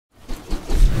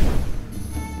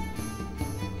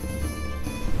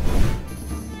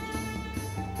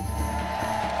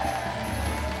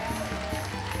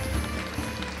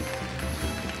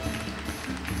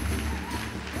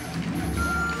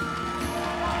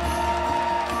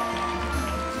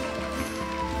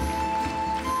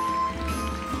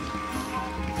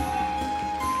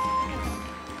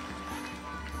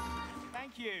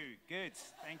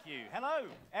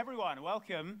Hello, everyone.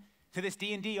 Welcome to this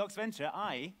D&D Oxventure.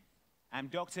 I am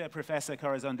Dr. Professor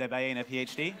Corazon de Baena,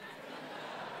 PhD.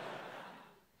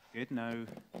 Good, no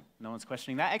one's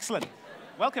questioning that. Excellent.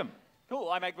 Welcome. Cool,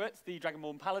 I'm Egbert, the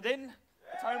Dragonborn Paladin.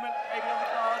 Atonement, maybe on the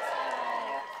cards.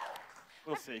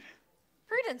 We'll see.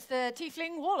 Prudence, the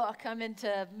Tiefling Warlock. I'm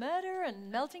into murder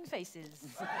and melting faces.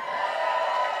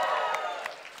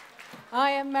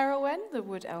 I am Merylwen, the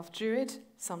Wood Elf Druid,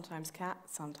 sometimes cat,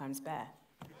 sometimes bear.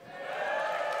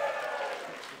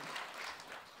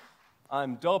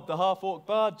 I'm Dob, the Half-Orc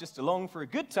Bard, just along for a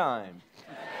good time.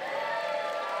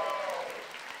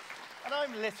 And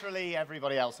I'm literally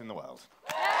everybody else in the world.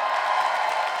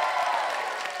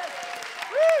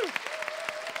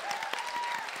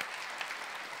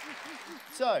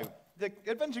 So, the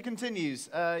adventure continues.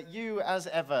 You, as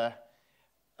ever,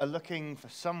 are looking for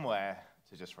somewhere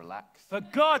to just relax. For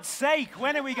God's sake,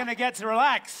 when are we going to get to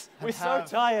relax? We're so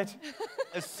tired.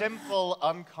 A simple,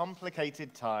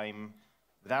 uncomplicated time,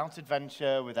 without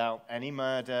adventure, without any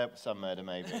murder, some murder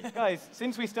maybe. Guys,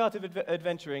 since we started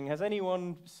adventuring, has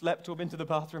anyone slept or been to the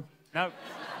bathroom? No.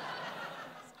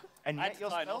 And yet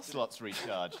your spell slots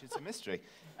recharge. It's a mystery.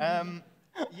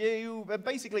 You,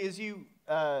 basically, as you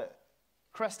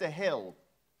crest a hill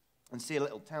and see a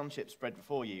little township spread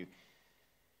before you,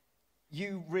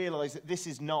 you realize that this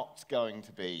is not going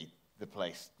to be the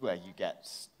place where you get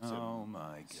some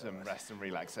rest and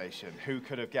relaxation. Who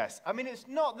could have guessed? I mean, it's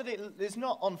not that it's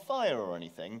not on fire or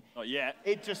anything. Not yet.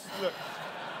 It just looks...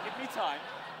 Give me time.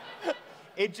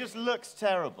 It just looks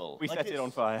terrible. We set it on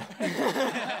fire.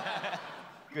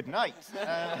 Good night.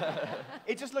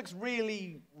 It just looks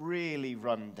really, really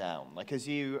run down. Like, as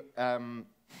you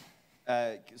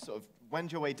sort of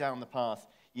wend your way down the path,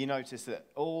 you notice that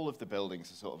all of the buildings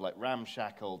are sort of like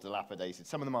ramshackle, dilapidated.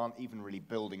 Some of them aren't even really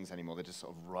buildings anymore. They're just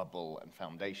sort of rubble and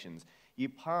foundations. You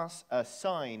pass a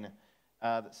sign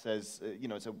that says, you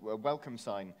know, it's a welcome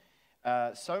sign.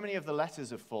 So many of the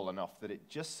letters have fallen off that it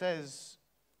just says,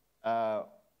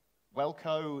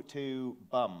 Welco to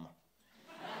Bum.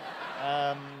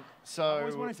 So I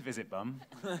always wanted to visit Bum.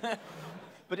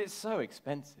 But it's so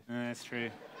expensive. That's true.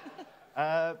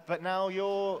 but now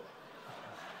you're...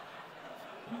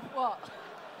 What?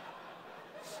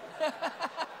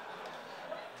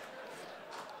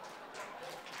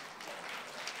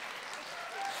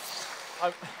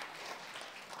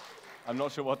 I'm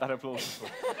not sure what that applause is for.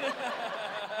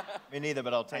 Me neither,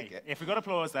 but I'll take it. If we got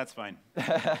applause, that's fine.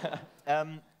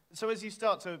 So as you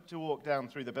start to walk down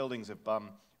through the buildings of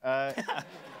Bum,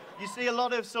 you see a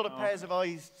lot of sort of pairs of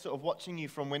eyes sort of watching you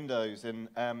from windows, and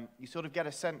you sort of get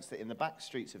a sense that in the back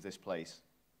streets of this place,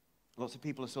 lots of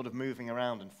people are sort of moving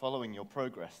around and following your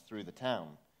progress through the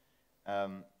town.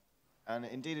 And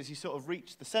indeed, as you sort of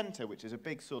reach the center, which is a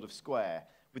big sort of square,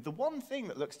 with the one thing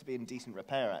that looks to be in decent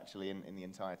repair, actually, in the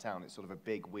entire town, it's sort of a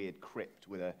big, weird crypt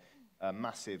with a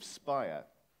massive spire.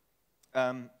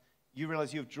 You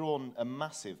realize you've drawn a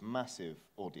massive, massive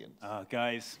audience.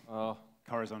 Guys.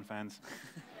 Corazon fans.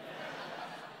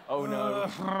 Oh,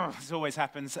 no. This always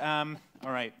happens. All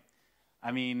right.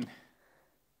 I mean...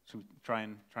 Should we try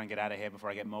and get out of here before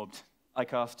I get mobbed? I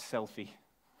cast selfie.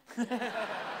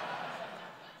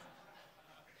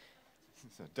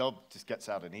 So Dob just gets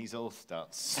out an easel,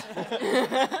 starts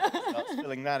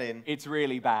filling that in. It's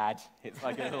really bad. It's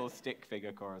like a little stick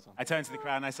figure, Corazon. I turn to the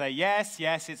crowd and I say, yes,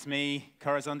 it's me,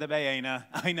 Corazon de Baena.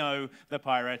 I know, the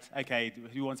pirate. Okay,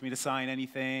 who wants me to sign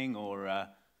anything, or...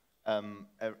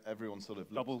 Everyone sort of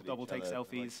double take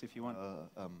selfies, like, if you want.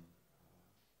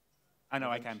 I know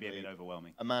I can be a bit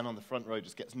overwhelming. A man on the front row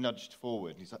just gets nudged forward,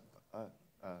 and he's like,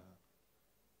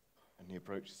 and he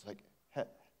approaches like,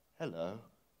 hello.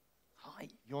 Hi.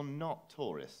 You're not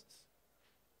tourists,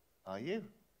 are you?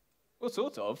 Well,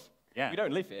 sort of. Yeah. We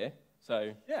don't live here,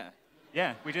 so... Yeah.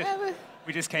 Yeah, we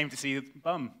just came to see the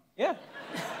Bum. Yeah.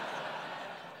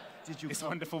 Did you this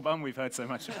wonderful Bum we've heard so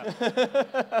much about.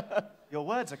 Your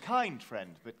words are kind,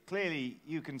 friend, but clearly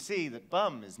you can see that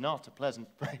Bum is not a pleasant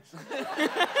place.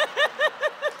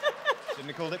 Shouldn't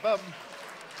have called it Bum.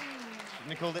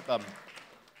 Shouldn't have called it Bum.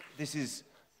 This is...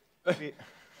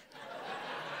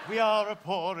 We are a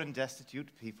poor and destitute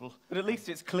people. But at least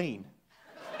it's clean.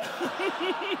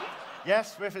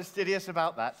 Yes, we're fastidious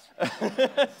about that.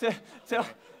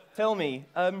 Tell me,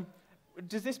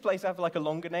 does this place have like a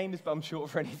longer name? Is Bum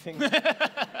short for anything?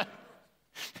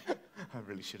 I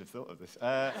really should have thought of this.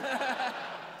 No.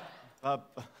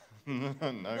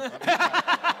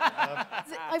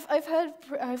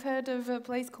 I've heard of a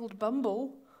place called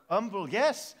Bumble. Bumble,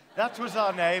 yes, that was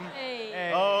our name.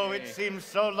 Hey. Oh, it seems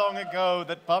so long ago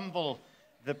that Bumble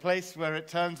The place where it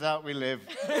turns out we live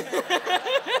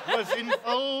was in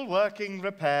full working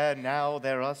repair. Now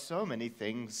there are so many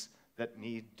things that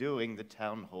need doing. The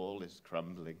town hall is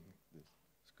crumbling. The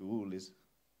school is,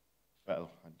 well,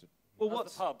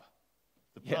 What's the pub?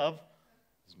 The pub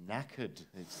is knackered.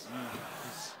 It's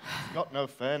got no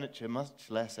furniture, much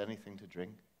less anything to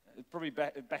drink. It's probably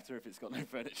better if it's got no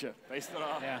furniture, based on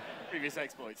our previous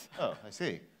exploits. Oh, I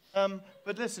see.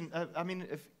 But listen, I mean,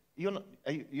 if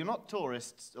you're not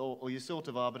tourists, or you sort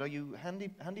of are, but are you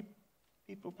handy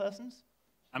people persons?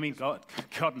 I mean, God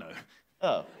no.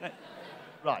 Oh,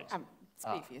 right.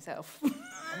 Speak for yourself.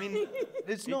 I mean,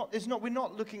 we're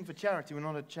not looking for charity. We're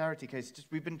not a charity case. Just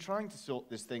we've been trying to sort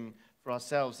this thing for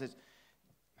ourselves.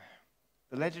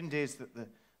 The legend is that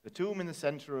the tomb in the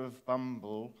center of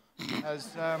Bumble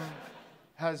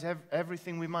has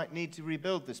everything we might need to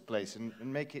rebuild this place and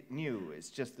make it new. It's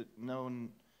just that no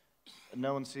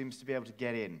one seems to be able to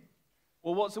get in.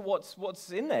 Well,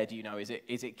 what's in there? Do you know? Is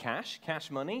it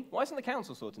cash money? Why isn't the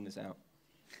council sorting this out?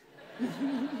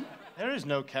 There is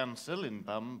no council in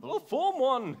Bumble. Well, form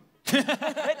one.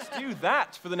 Let's do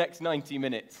that for the next 90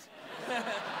 minutes. All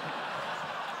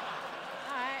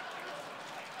right.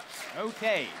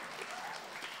 Okay.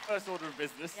 First order of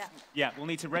business. Yeah. Yeah, we'll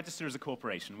need to register as a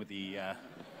corporation with the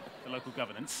local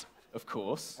governance. Of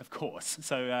course. Of course.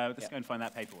 So let's go and find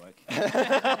that paperwork.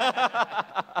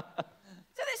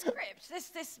 So this crypt,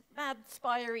 this mad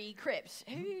spire-y crypt,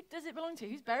 who does it belong to?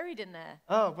 Who's buried in there?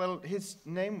 Oh, well, his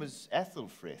name was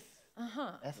Ethelfrith.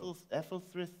 Uh-huh.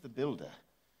 Ethelfrith the Builder.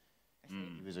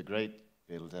 He was a great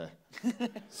builder.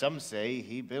 Some say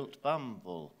he built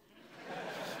Bumble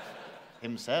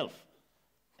himself.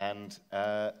 And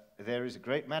there is a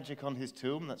great magic on his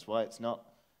tomb. That's why it's not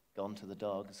gone to the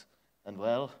dogs. And,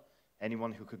 well,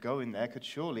 anyone who could go in there could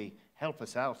surely help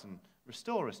us out and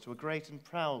restore us to a great and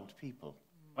proud people.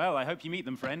 Well, I hope you meet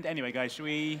them, friend. Anyway, guys, shall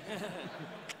we...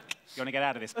 You want to get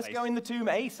out of this place? Let's go in the tomb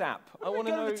ASAP. I want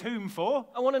to know the tomb for.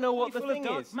 I want to know what the Full of thing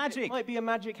dark is. magic. It might be a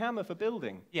magic hammer for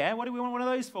building. Yeah, what do we want one of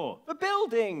those for? For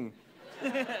building!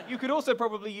 You could also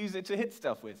probably use it to hit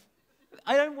stuff with.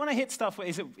 I don't want to hit stuff.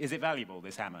 Is it valuable,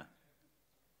 this hammer?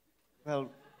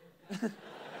 Well,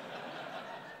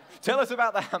 Tell us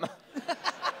about the hammer.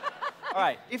 All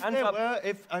right.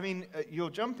 you're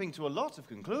jumping to a lot of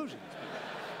conclusions.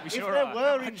 We If there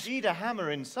were indeed a hammer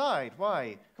inside,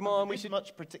 why? Come on, we should...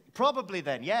 Probably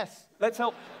then, yes. Let's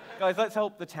help... Guys, let's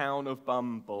help the town of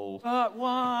Bumble. But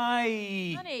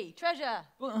why? Money, treasure.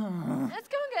 Let's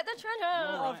go and get the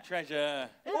treasure. More of treasure.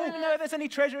 Oh, no, there's any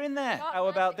treasure in there. Got How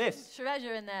about magic this?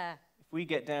 Treasure in there. If we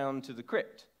get down to the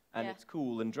crypt and Yeah. it's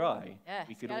cool and dry, Yeah,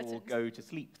 we could all skeletons. go to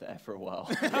sleep there for a while.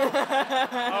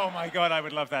 Oh, my God, I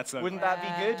would love that so Wouldn't much.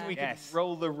 that be good? We Yes. could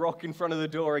roll the rock in front of the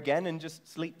door again and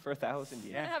just sleep for 1,000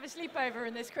 years. We're gonna have a sleepover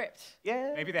in this crypt.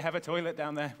 Yeah. Maybe they have a toilet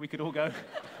down there. We could all go.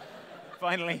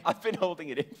 Finally. I've been holding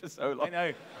it in for so long. I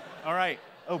know. All right.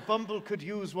 Oh, Bumble could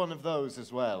use one of those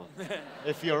as well,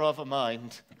 if you're of a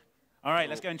mind. All right,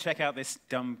 let's go and check out this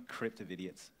dumb crypt of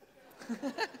idiots.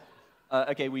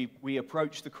 Okay, we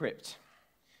approach the crypt.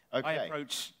 Okay. I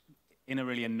approach in a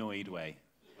really annoyed way.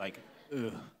 Like,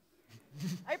 ugh.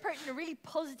 I approach in a really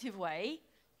positive way,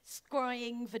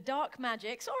 scrying for dark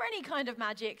magics or any kind of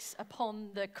magics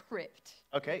upon the crypt.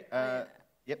 Okay,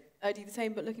 yep. I do the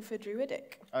same, but looking for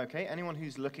druidic. Okay, anyone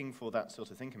who's looking for that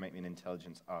sort of thing can make me an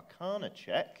intelligence arcana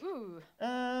check. Ooh.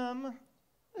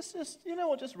 Let's just, you know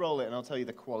what, just roll it and I'll tell you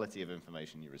the quality of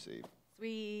information you receive.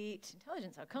 Sweet.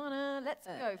 Intelligence Arcana. Let's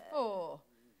go for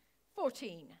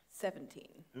 14. 17.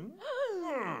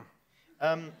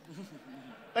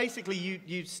 Basically,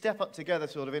 you step up together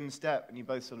sort of in step and you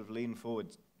both sort of lean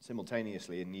forward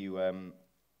simultaneously and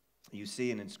you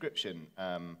see an inscription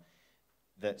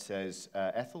that says,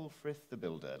 Ethelfrith the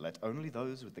Builder, let only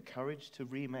those with the courage to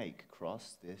remake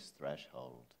cross this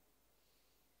threshold.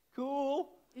 Cool.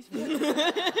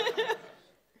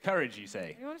 Courage, you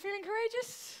say? Anyone feeling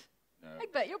courageous? No. I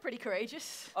bet you're pretty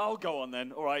courageous. I'll go on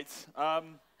then. All right.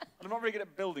 I'm not very good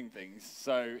at building things,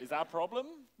 so is that a problem?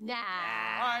 Nah. All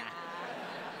right.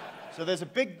 So there's a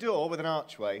big door with an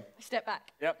archway. I step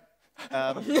back. Yep.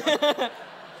 I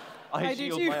do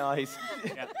shield too. my eyes.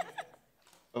 Yeah.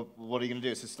 What are you going to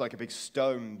do? It's just like a big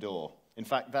stone door. In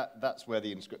fact, that's where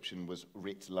the inscription was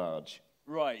writ large.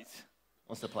 Right.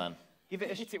 What's the plan? Give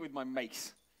it a hit it with my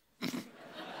mace.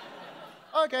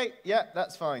 Okay, yeah,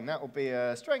 that's fine. That will be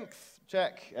a strength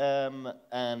check,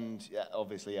 and yeah,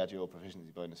 obviously add your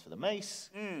proficiency bonus for the mace.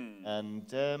 And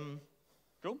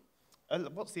Cool.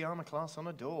 what's the armor class on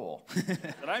a door?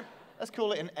 Dunno. Let's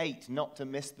call it an 8, not to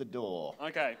miss the door.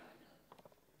 Okay.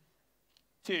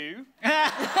 2.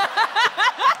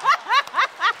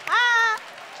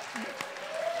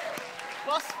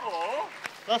 +4.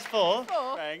 +4.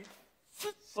 Strength.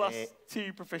 Plus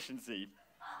 2 proficiency.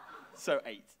 So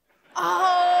 8.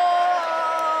 Oh!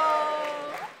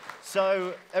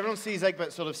 So everyone sees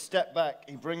Egbert sort of step back.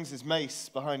 He brings his mace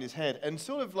behind his head, and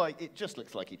sort of like, it just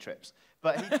looks like he trips.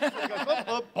 But he just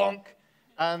goes, bonk,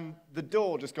 and the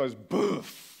door just goes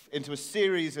boof into a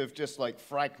series of just like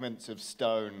fragments of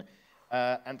stone.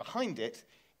 And behind it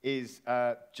is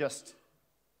just,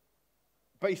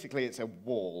 basically it's a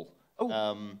wall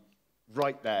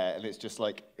right there, and it's just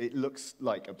like, it looks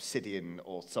like obsidian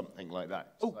or something like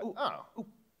that.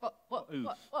 What? Ooh,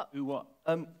 what?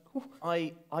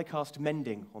 I cast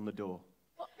mending on the door.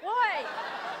 Why?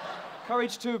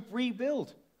 Courage to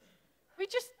rebuild. We're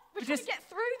trying to get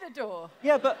through the door.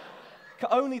 Yeah, but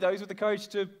only those with the courage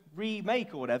to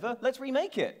remake or whatever. Let's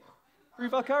remake it.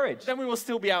 Prove our courage. Then we will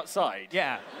still be outside.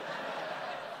 Yeah.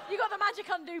 You got the magic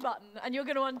undo button, and you're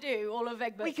going to undo all of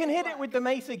Egbert's We can hit it with the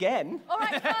mace again. All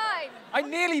right, fine. I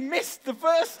nearly missed the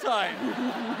first time.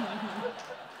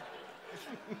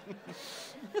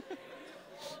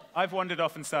 I've wandered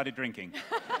off and started drinking.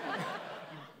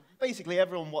 Basically,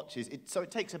 everyone watches. So it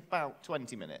takes about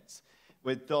 20 minutes,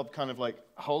 with Dob kind of like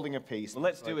holding a piece. Well,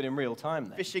 let's do it in real time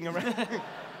then. Fishing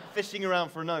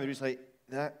around for another. He's like,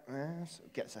 that, so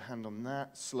gets a hand on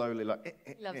that, slowly, like,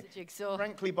 He loves the jigsaw.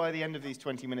 Frankly, by the end of these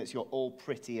 20 minutes, you're all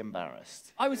pretty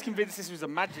embarrassed. I was convinced this was a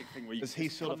magic thing where you As could he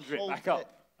just sort of conjure it holds back up. it.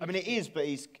 I mean, it is, but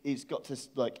he's got to,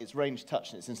 like, it's range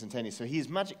touch and it's instantaneous. So he's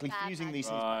magically Bad fusing these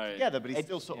things Right. together, but he's Edge,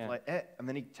 still sort of yeah. like, and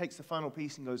then he takes the final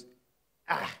piece and goes,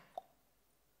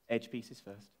 Edge pieces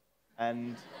first.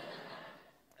 and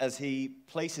as he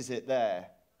places it there,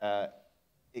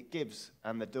 it gives,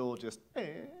 and the door just,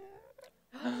 Hey!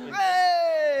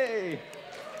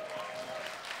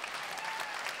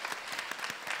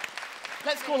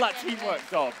 Let's call that teamwork,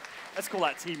 Dob. Let's call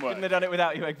that teamwork. Couldn't have done it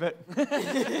without you, Egbert.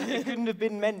 It couldn't have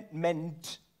been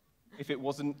meant if it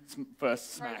wasn't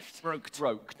First smashed.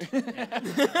 stroked.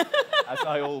 As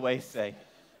I always say.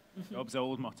 Rob's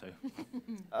old motto.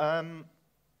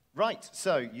 Right,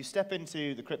 so you step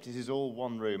into the crypt. It is all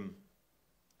one room,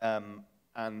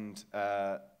 and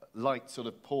light sort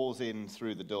of pours in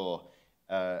through the door,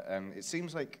 and it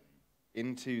seems like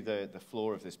into the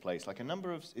floor of this place, like a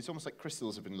number of, it's almost like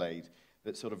crystals have been laid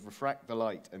that sort of refract the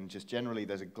light, and just generally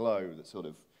there's a glow that sort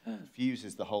of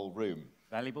fuses the whole room.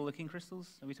 Valuable looking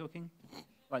crystals, are we talking?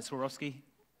 Like Swarovski?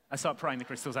 I start prying the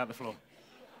crystals out the floor.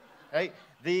 Hey,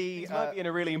 It might be in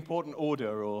a really important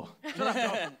order, or...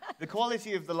 the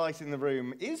quality of the light in the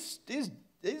room is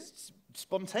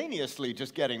spontaneously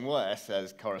just getting worse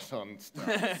as Coruscant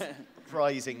starts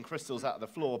prizing crystals out of the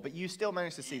floor, but you still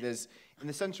manage to see there's, in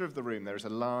the center of the room, there is a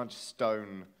large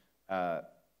stone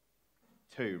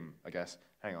tomb, I guess.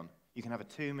 Hang on. You can have a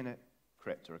tomb in a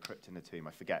crypt or a crypt in a tomb,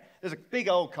 I forget. There's a big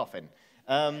old coffin.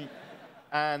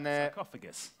 And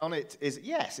Sarcophagus. on it is,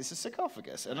 yes, it's a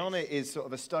sarcophagus, and on it is sort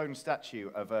of a stone statue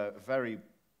of a very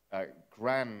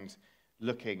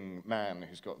grand-looking man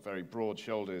who's got very broad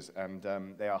shoulders, and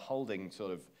they are holding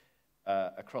sort of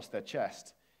across their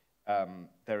chest,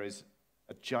 there is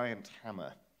a giant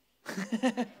hammer.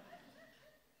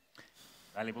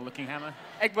 Valuable looking hammer.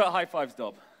 Egbert high fives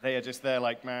Dob. They are just there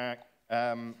like, meh.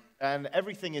 And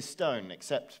everything is stone,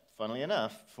 except, funnily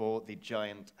enough, for the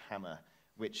giant hammer,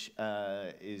 which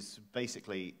is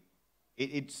basically,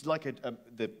 it's like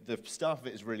the staff of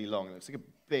it is really long. It looks like a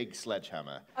big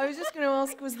sledgehammer. I was just going to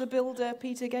ask, was the builder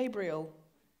Peter Gabriel?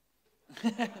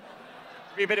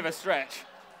 Be a bit of a stretch.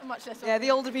 Much less. Yeah,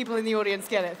 the older people in the audience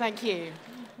get it. Thank you.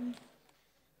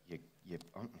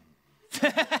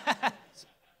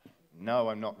 No,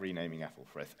 I'm not renaming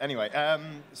Ethelfrith. Anyway,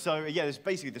 so yeah, there's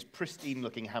basically this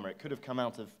pristine-looking hammer. It could have come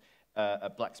out of a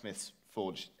blacksmith's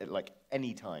forge at like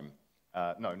any time.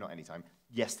 No, not any time.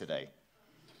 Yesterday.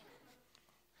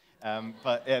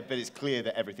 But it's clear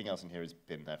that everything else in here has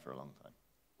been there for a long time.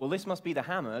 Well, this must be the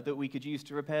hammer that we could use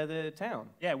to repair the town.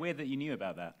 Yeah, weird that you knew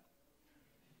about that.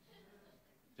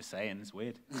 Just saying, it's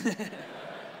weird.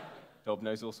 Dob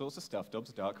knows all sorts of stuff.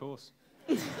 Dob's a dark horse.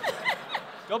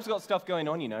 Dob's got stuff going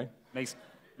on, you know. Makes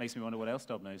me wonder what else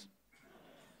Dob knows.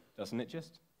 Doesn't it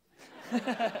just?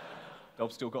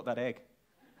 Dob's still got that egg.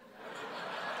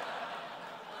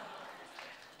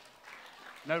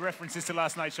 No references to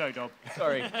last night's show, Dob.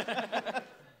 Sorry.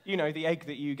 You know, the egg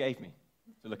that you gave me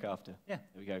to look after. Yeah.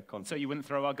 There we go. So you wouldn't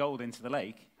throw our gold into the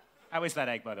lake? How is that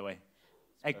egg, by the way?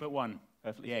 Egbert 1.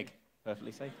 Perfectly The egg.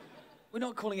 Perfectly safe. We're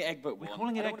not calling it Egbert 1. We're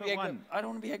calling it Egbert 1. I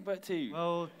don't want to be Egbert 2.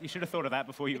 Well, you should have thought of that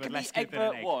before you it were can less be good than an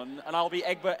Egbert egg. 1, and I'll be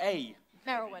Egbert A.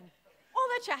 Merowyn. While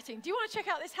they're chatting, do you want to check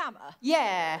out this hammer?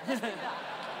 Yeah.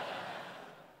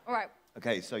 All right,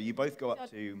 Okay, so you both go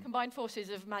up to... Combined forces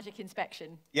of magic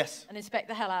inspection. Yes. And inspect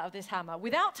the hell out of this hammer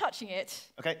without touching it.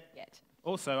 Okay. Yet.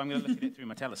 Also, I'm going to look at it through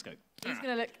my telescope. He's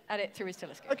going to look at it through his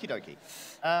telescope. Okie dokie.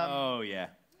 Oh, yeah.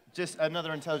 Just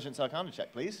another intelligence arcana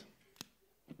check, please.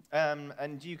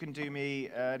 And you can do me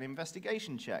an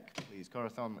investigation check, please,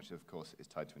 Corathon, which of course is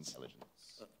tied to intelligence.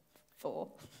 4.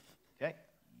 Okay.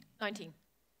 19.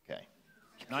 Okay.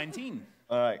 19.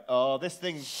 All right. Oh, this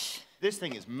thing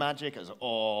is magic as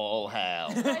all hell.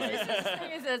 This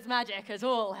thing is as magic as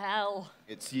all hell.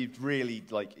 It's you really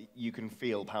like you can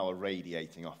feel power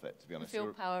radiating off it. To be honest,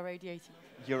 Feel power radiating.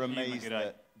 you're amazed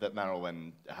that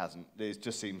Marylwen hasn't. It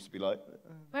just seems to be like.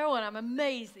 Marylwen, I'm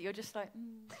amazed that you're just like.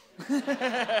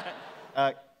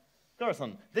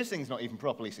 Corathon, this thing's not even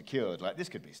properly secured. Like this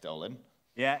could be stolen.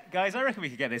 Yeah, guys, I reckon we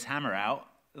could get this hammer out,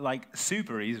 like,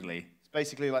 super easily. It's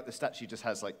basically like the statue just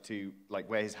has like two, like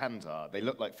where his hands are. They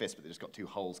look like fists, but they just got 2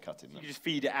 holes cut in them. You just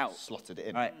feed it out. Slotted it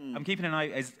in. All right, I'm keeping an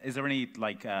eye. Is there any,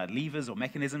 like, levers or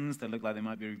mechanisms that look like they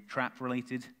might be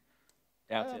trap-related?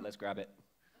 Doubt it. Let's grab it.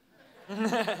 All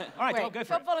right, Wait, I'll go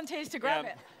for Dob it. volunteers to grab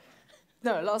it.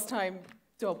 No, last time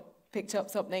Dob picked up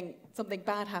something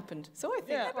bad happened. So I think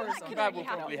Yeah, can that only will probably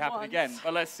happen happen once. again,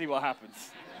 but let's see what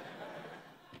happens.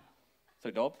 So,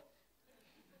 Dob?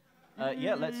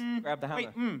 Yeah, let's grab the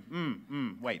hammer.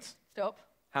 Wait, wait. Stop.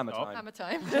 Hammer Stop. time. Hammer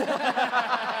time.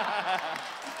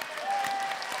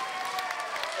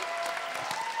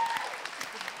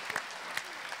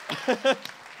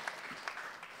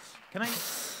 Can I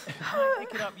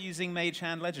pick it up using Mage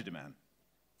Hand Legerdemain?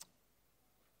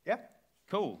 Yeah.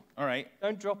 Cool, all right.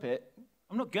 Don't drop it.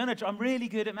 I'm not gonna, I'm really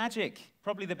good at magic.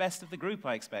 Probably the best of the group,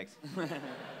 I expect.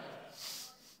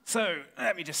 So,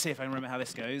 let me just see if I remember how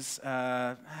this goes.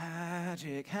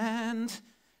 Magic hand,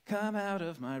 come out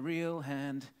of my real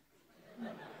hand.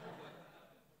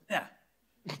 Yeah.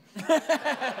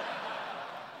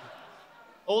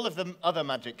 All of the other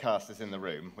magic casters in the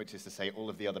room, which is to say all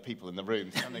of the other people in the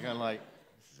room, standing going like,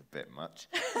 this is a bit much.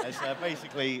 It's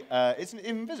basically, it's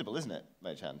invisible, isn't it,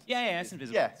 Mage Hand? Yeah, it's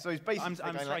invisible. Yeah, so he's basically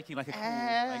I'm going striking like a cool,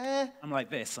 "Ah." I'm like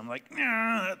this. I'm like,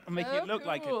 I'm making it look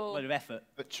like a cool. load of effort.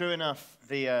 But true enough,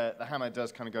 the hammer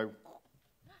does kind of go,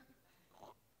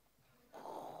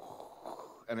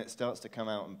 and it starts to come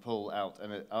out and pull out,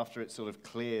 and after it sort of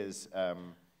clears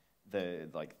the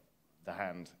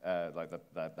hand,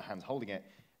 the hands holding it,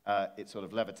 it sort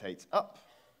of levitates up,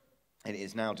 and it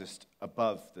is now just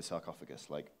above the sarcophagus,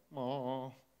 like,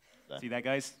 oh. See that,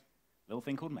 guys? Little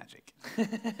thing called magic.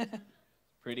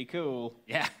 Pretty cool.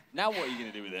 Yeah. Now what are you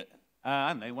going to do with it? I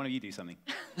don't know. One of you do something.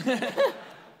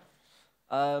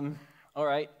 All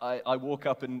right, I walk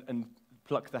up and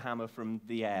pluck the hammer from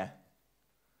the air.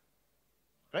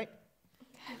 Great.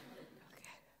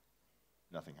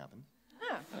 Nothing happens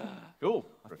Cool.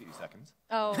 for a few seconds.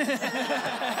 Oh.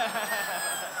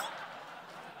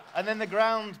 And then the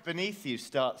ground beneath you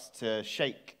starts to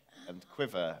shake and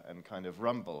quiver and kind of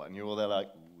rumble, and you're all there like,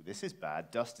 ooh, this is bad.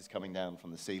 Dust is coming down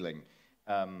from the ceiling.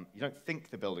 You don't think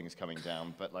the building is coming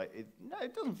down, but like, it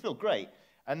doesn't feel great.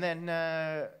 And then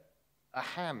a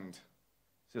hand,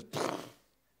 just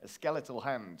a skeletal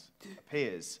hand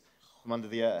appears from under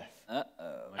the earth.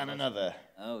 Uh-oh. And another,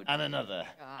 Oh, and another,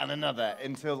 and another,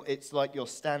 until it's like you're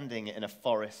standing in a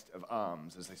forest of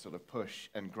arms as they sort of push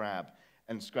and grab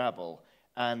and scrabble.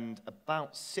 And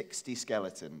about 60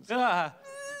 skeletons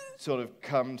sort of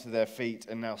come to their feet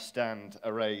and now stand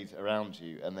arrayed around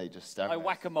you, and they just stand I there.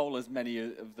 whack-a-mole as many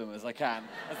of them as I can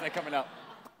as they're coming up.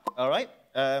 All right.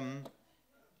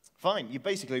 Fine. You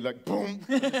basically like, boom.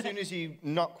 As soon as you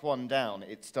knock one down,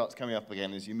 it starts coming up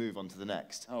again as you move on to the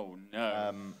next. Oh,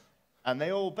 no. And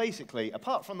they all basically,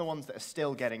 apart from the ones that are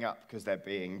still getting up because they're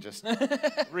being just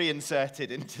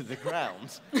reinserted into the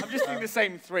ground. I'm just doing the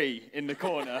same 3 in the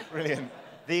corner. Brilliant.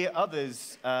 The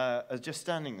others are just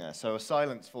standing there, so a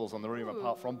silence falls on the room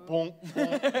apart from bonk,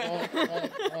 bonk, bonk, bonk,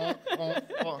 bonk, bonk,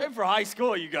 bonk. Going for a high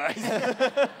score, you guys.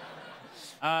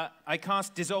 I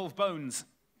cast Dissolve Bones.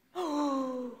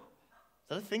 Is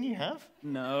that a thing you have?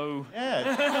 No.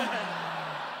 Yeah.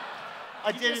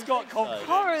 I didn't just got think so. confident.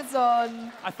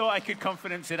 Horizon. I thought I could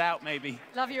confidence it out, maybe.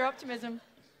 Love your optimism.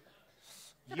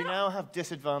 You now have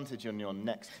disadvantage on your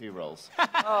next 2 rolls.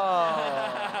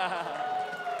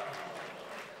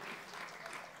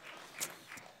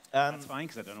 That's fine,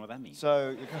 because I don't know what that means.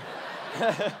 So,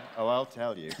 oh, I'll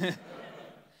tell you.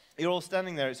 You're all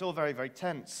standing there. It's all very, very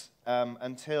tense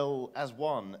until, as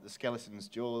one, the skeleton's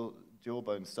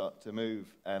jawbones start to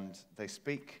move, and they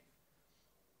speak.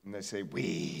 And they say,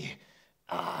 "We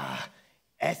are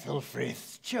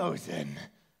Ethelfrith's chosen.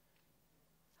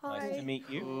 Nice to meet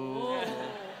you.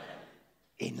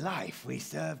 In life, we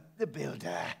serve the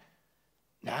builder.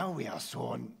 Now we are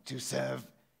sworn to serve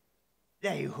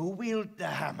they who wield the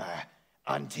hammer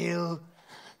until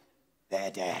their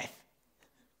death.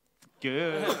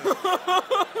 Good.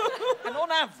 And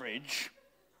on average,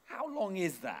 how long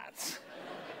is that?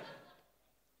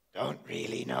 Don't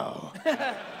really know.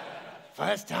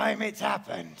 First time it's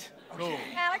happened. Cool.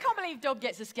 Man, I can't believe Dob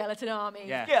gets a skeleton army.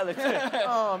 Yeah. Skeleton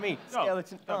army. Dob,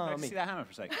 Skeleton Dob, can I army. see that hammer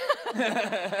for a sec?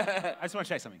 I just want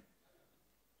to check something.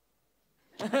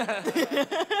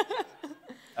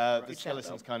 The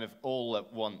skeletons kind of all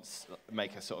at once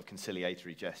make a sort of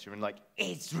conciliatory gesture and like,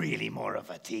 It's really more of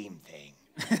a team thing.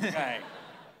 Okay.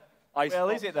 I Well,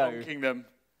 stop is it though? bonking them.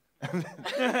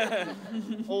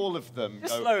 all of them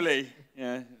Just go, slowly.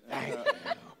 Yeah.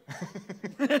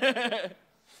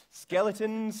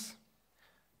 Skeletons.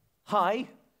 Hi.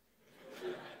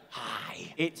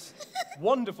 Hi. It's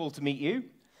wonderful to meet you.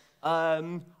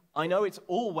 I know it's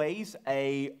always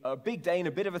a big day and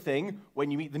a bit of a thing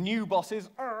when you meet the new bosses.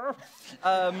 Oh,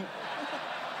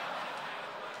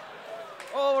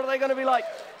 what are they going to be like?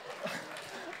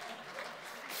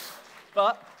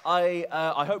 But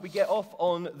I hope we get off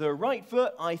on the right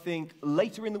foot. I think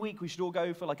later in the week we should all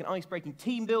go for like an ice-breaking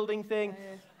team-building thing.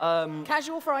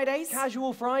 Casual Fridays.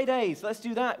 Casual Fridays. Let's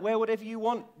do that. Wear whatever you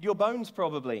want. Your bones,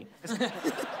 probably. Let's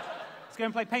go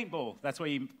and play paintball. That's where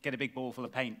you get a big ball full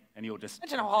of paint and you'll just...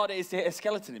 Imagine how hard it is to hit a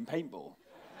skeleton in paintball.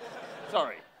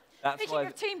 Sorry. That's Speaking why.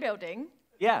 of team building,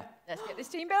 Yeah. let's get this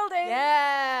team building.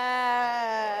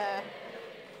 Yeah.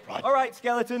 All right,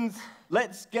 skeletons.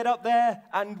 Let's get up there,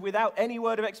 and without any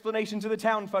word of explanation to the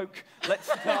town folk, let's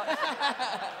start.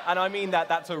 And I mean that,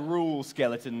 that's a rule,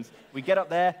 skeletons. We get up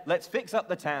there, let's fix up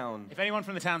the town. If anyone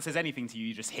from the town says anything to you,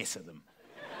 you just hiss at them.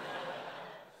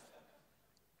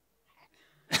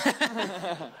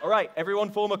 All right, everyone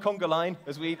form a conga line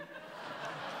as we...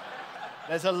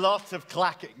 there's a lot of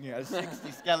clacking. You know,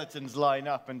 60 skeletons line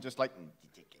up and just like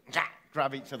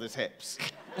grab each other's hips.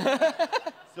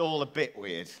 It's all a bit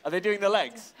weird. Are they doing the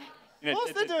legs? Of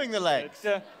course they're doing the legs.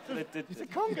 It's a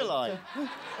conga line.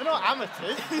 They're not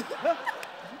amateurs.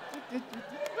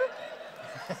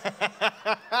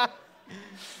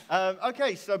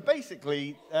 Okay, so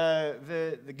basically,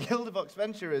 the Guild of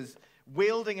Oxventurers,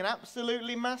 wielding an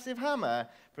absolutely massive hammer,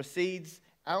 proceeds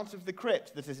out of the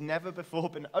crypt that has never before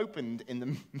been opened in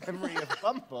the memory of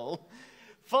Bumble,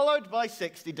 followed by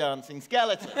 60 dancing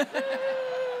skeletons.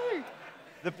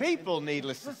 The people,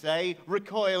 needless to say,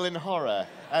 recoil in horror,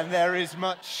 and there is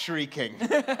much shrieking.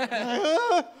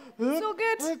 It's all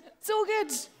good. It's all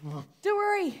good. Don't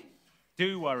worry.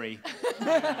 Do worry.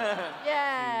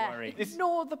 Yeah. Do worry.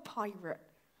 Ignore the pirate.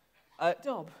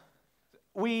 Dob.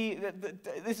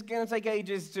 This is going to take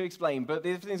ages to explain, but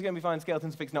everything's going to be fine.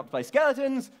 Skeletons fixing up the place.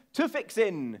 Skeletons to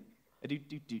fixin'.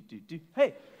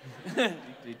 Hey.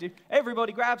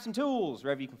 Everybody grab some tools,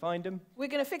 wherever you can find them. We're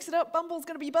going to fix it up. Bumble's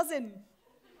going to be buzzing.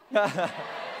 Very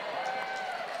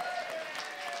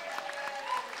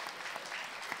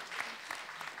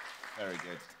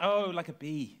good. Oh, like a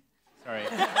bee. Sorry.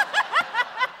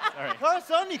 Sorry.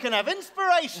 Carson, you can have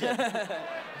inspiration.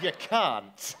 You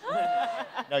can't.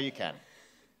 No, you can.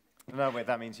 No, wait,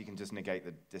 that means you can just negate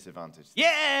the disadvantage.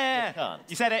 Yeah! You can't.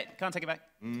 You said it. Can't take it back.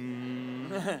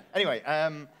 Anyway,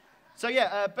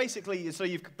 basically, so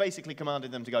you've basically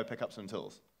commanded them to go pick up some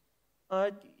tools.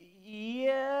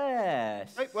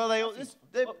 Yes. Right, well, they're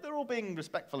all being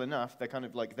respectful enough. They're kind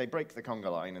of like, they break the conga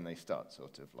line and they start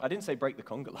sort of like... I didn't say break the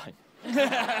conga line.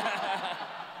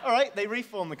 All right, they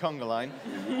reform the conga line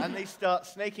and they start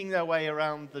snaking their way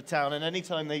around the town. And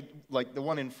anytime they, like, the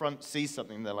one in front sees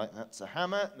something, they're like, that's a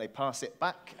hammer. They pass it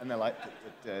back and they're like,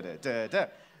 da da da da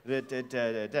da da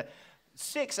da da.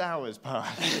 6 hours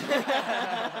pass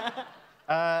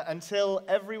until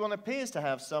everyone appears to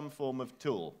have some form of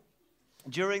tool.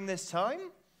 During this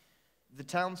time, the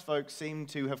townsfolk seem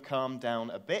to have calmed down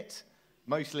a bit,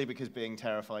 mostly because being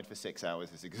terrified for 6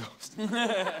 hours is exhausting.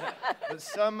 But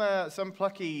some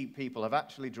plucky people have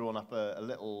actually drawn up a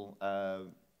little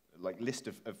list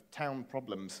of town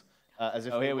problems, as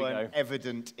if they weren't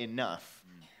evident enough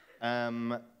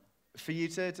for you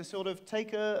to sort of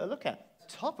take a look at.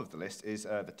 Top of the list is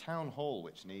the town hall,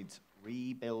 which needs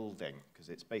rebuilding, because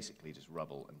it's basically just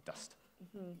rubble and dust.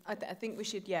 Mm-hmm. I think we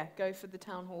should, go for the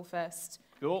town hall first.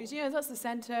 Cool. Because, that's the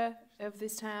centre of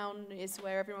this town. It's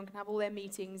where everyone can have all their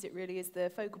meetings. It really is the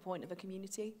focal point of a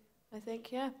community, I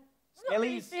think, yeah. I'm not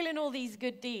really feeling all these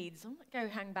good deeds. I'm going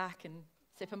to go hang back and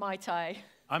sip a Mai Tai.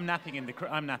 I'm napping in the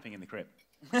crypt.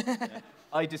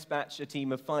 I dispatch a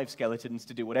team of 5 skeletons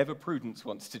to do whatever Prudence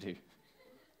wants to do.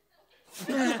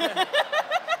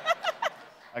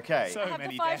 Okay. So I have the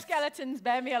many 5 deaths. skeletons,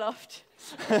 bear me aloft.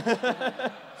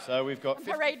 So we've got And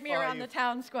parade me around the 55,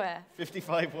 town square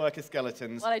 55 worker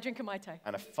skeletons while I drink a Mai Tai.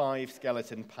 and a 5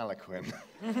 skeleton palanquin.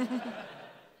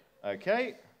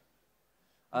 Okay.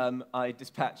 I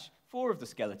dispatch 4 of the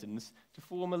skeletons to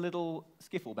form a little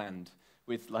skiffle band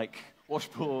with like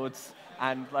washboards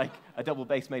and like a double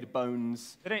base made of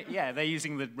bones. Yeah, they're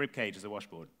using the ribcage as a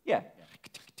washboard. Yeah.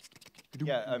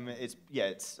 Yeah,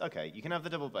 it's okay. You can have the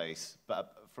double bass,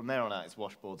 but from there on out, it's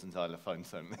washboards and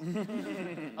xylophones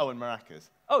only. Oh, and maracas.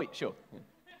 Oh, sure. Yeah.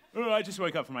 Oh, I just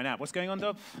woke up from my nap. What's going on,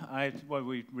 Dob? Why are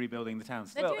we rebuilding the town They're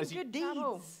still? doing as you- good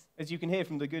deeds. As you can hear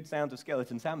from the good sound of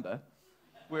skeleton samba,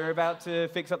 we're about to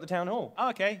fix up the town hall. Oh,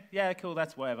 okay. Yeah, cool.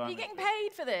 That's whatever. Are you getting paid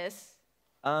for this?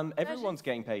 Everyone's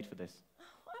getting paid for this.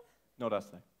 Not us,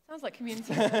 though. Sounds like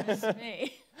community service to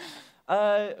me.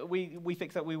 We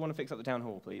want to fix up the town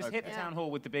hall, please. Just hit the town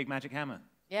hall with the big magic hammer.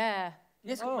 Yeah.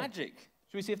 Yeah, it's got magic.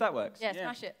 Should we see if that works? Yeah,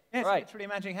 smash it. Yeah, it's Right. literally a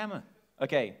magic hammer.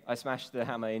 Okay, I smashed the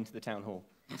hammer into the town hall.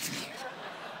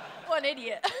 What an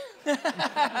idiot.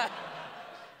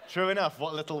 True enough,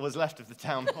 what little was left of the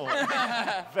town hall,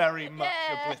 very much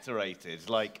obliterated.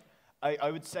 Like,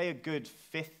 I would say a good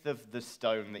 1/5 of the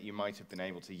stone that you might have been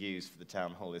able to use for the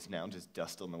town hall is now just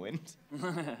dust on the wind.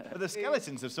 But the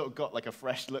skeletons have sort of got like a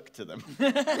fresh look to them.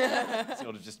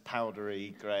 Sort of just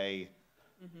powdery, grey.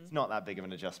 It's not that big of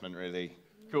an adjustment, really.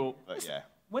 Cool. But yeah.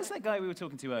 Where's that guy we were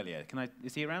talking to earlier?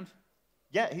 Is he around?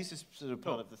 Yeah, he's just sort of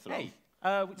part of the throng. Hey.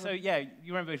 So yeah,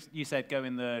 you remember you said go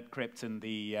in the crypt and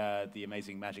the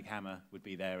amazing magic hammer would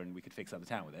be there and we could fix up the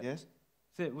town with it. Yes?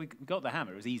 So we got the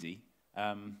hammer. It was easy.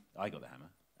 I got the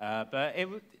hammer. But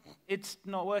it's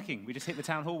not working. We just hit the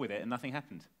town hall with it and nothing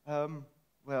happened.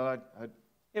 Well,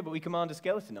 Yeah, but we command a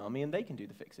skeleton army and they can do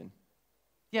the fixing.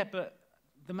 Yeah, but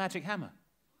the magic hammer.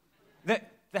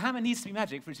 The hammer needs to be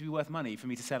magic for it to be worth money for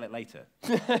me to sell it later.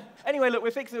 Anyway, look,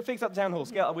 we're fix up the town hall.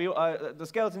 The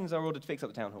skeletons are ordered to fix up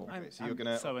the town hall. so you're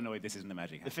gonna... So annoyed this isn't a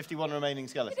magic The hammer. 51 remaining It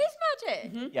skeletons. is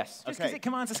magic. Yes. Just because Okay. it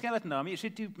commands a skeleton army, it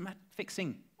should do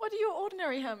fixing. What do your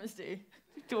ordinary hammers do?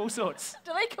 Do all sorts.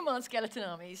 Do they command skeleton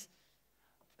armies?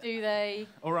 Do they?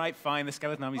 All right, fine, the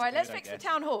skeleton army's All right, good, let's I fix the guess.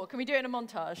 town hall. Can we do it in a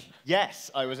montage?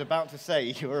 Yes, I was about to say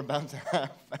you were about to have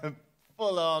a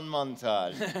full-on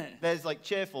montage. There's like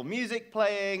cheerful music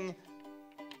playing,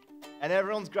 and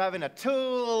everyone's grabbing a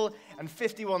tool, and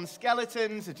 51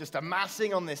 skeletons are just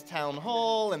amassing on this town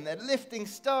hall, and they're lifting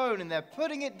stone, and they're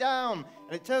putting it down,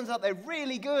 and it turns out they're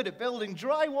really good at building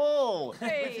drywall, which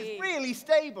Hey. is really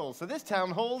stable, so this town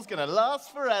hall's gonna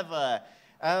last forever.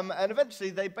 And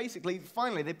eventually,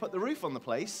 finally, they put the roof on the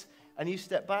place, and you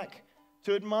step back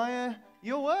to admire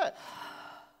your work.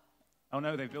 Oh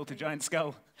no, they've built a giant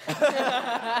skull.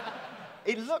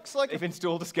 It looks like They've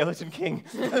installed a skeleton king.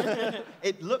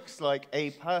 it looks like a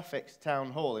perfect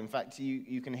town hall. In fact,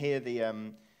 you can hear the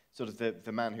sort of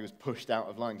the man who was pushed out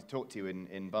of line to talk to you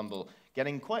in Bumble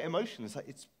getting quite emotional. It's like,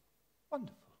 it's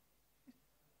wonderful.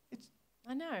 It's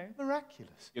I know.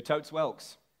 miraculous. Your totes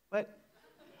whelks.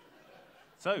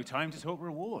 So, time to talk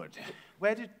reward.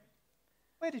 Where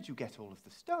did you get all of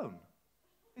the stone?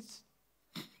 It's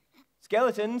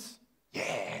Skeletons.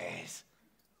 yes,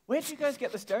 Where did you guys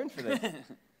get the stone for this?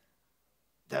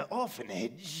 The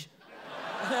orphanage.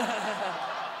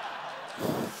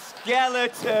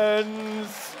 Skeletons.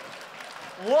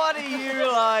 What are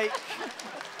you like?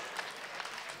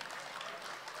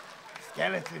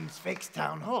 Skeletons fix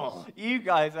town hall. You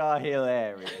guys are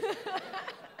hilarious.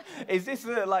 Is this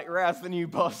like Raz the new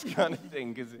boss kind of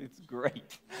thing? Because it's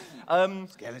great.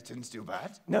 Skeletons do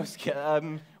bad. No,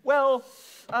 I'm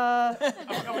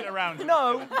coming around.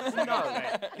 no.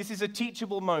 This is a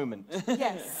teachable moment.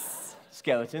 Yes.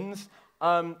 Skeletons.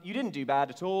 You didn't do bad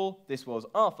at all. This was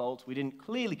our fault. We didn't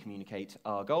clearly communicate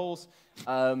our goals.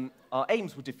 Our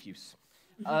aims were diffuse.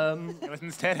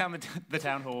 Skeletons tear down the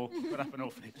town hall, put up an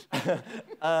orphanage.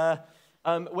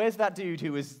 Where's that dude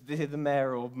who was the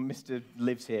mayor or Mr.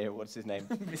 Lives Here? What's his name?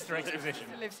 Mr. Exposition.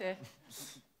 Who lives here?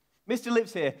 Mr.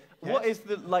 Lives Here. What is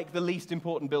the least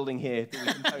important building here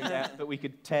that we can that we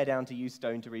could tear down to use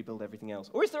stone to rebuild everything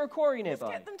else? Or is there a quarry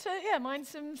nearby? Get them to mine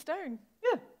some stone.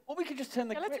 Yeah. Or we could just turn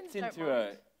the Skeletons crypt don't into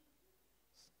mind.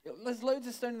 There's loads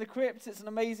of stone in the crypt. It's an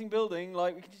amazing building.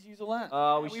 Like, we could just use all that.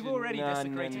 We've should- already no,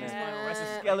 desecrated no, his no. final resting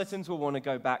place. Skeletons will want to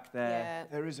go back there. Yeah.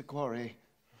 there is a quarry.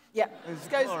 Yeah. There's Let's a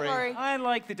go, quarry. Sorry. I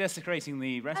like the desecrating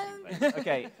the resting place.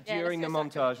 Okay, Yeah, during the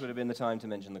let's go montage would have been the time to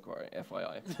mention the quarry,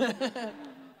 FYI.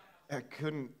 I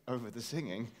couldn't over the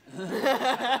singing.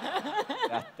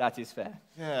 That is fair.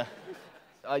 Yeah.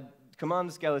 I command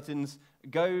the skeletons,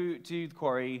 go to the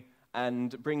quarry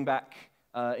and bring back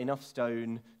enough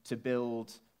stone to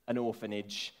build an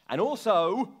orphanage, and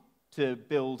also to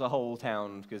build a whole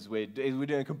town, because we're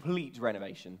doing a complete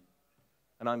renovation.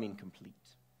 And I mean complete.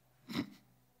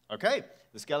 Okay,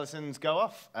 the skeletons go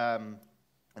off, and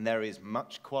there is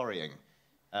much quarrying.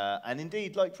 And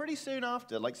indeed, like pretty soon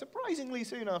after, like surprisingly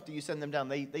soon after you send them down,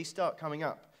 they start coming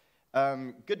up.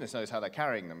 Goodness knows how they're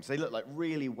carrying them. So they look like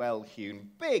really well-hewn,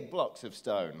 big blocks of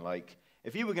stone. Like,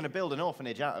 if you were going to build an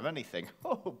orphanage out of anything,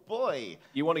 oh boy.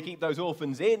 You want to keep those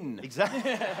orphans in.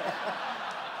 Exactly.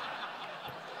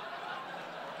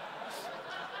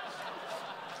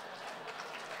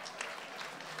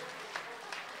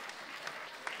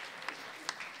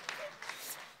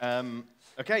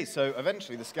 Okay, so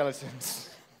eventually the skeletons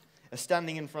are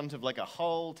standing in front of like a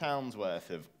whole town's worth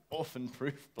of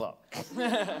orphan-proof blocks.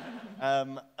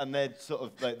 And they'd sort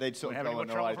of go on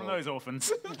their idle. From those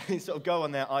orphans. They sort of go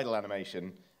on their idle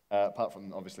animation, apart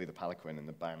from obviously the palanquin and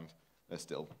the band. They're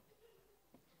still.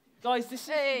 Guys, this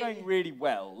is going really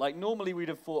well. Like, normally we'd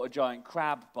have fought a giant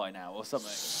crab by now or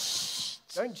something.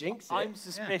 Don't jinx it. I'm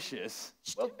suspicious.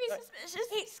 Well, Don't be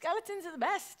suspicious. Skeletons are the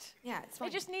best. Yeah, it's They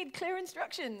fine. just need clear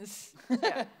instructions.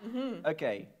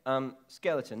 okay,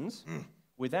 skeletons,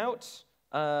 without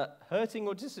hurting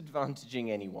or disadvantaging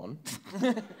anyone,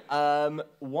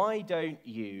 why don't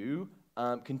you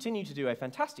continue to do a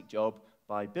fantastic job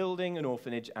by building an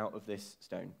orphanage out of this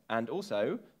stone, and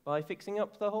also by fixing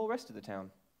up the whole rest of the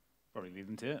town? Probably leave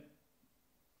them to it.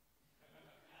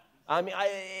 I mean,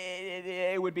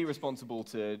 it would be responsible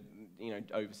to,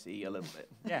 oversee a little bit.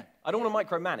 Yeah. I don't want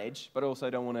to micromanage, but also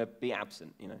don't want to be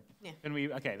absent,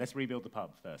 Okay, let's rebuild the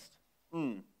pub first.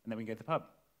 And then we can go to the pub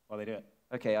while they do it.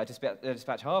 Okay, I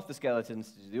dispatch half the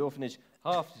skeletons to do the orphanage,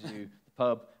 half to do the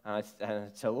pub, and I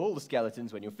tell all the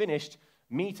skeletons, when you're finished,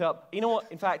 meet up. You know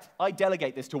what? In fact, I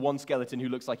delegate this to one skeleton who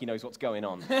looks like he knows what's going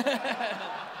on.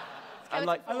 I'm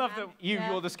like, I love that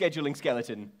you're the scheduling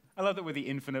skeleton. I love that with the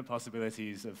infinite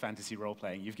possibilities of fantasy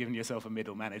role-playing, you've given yourself a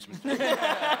middle management. No.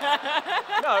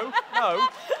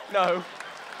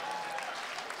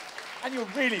 And you're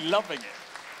really loving it.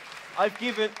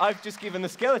 I've just given the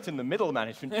skeleton the middle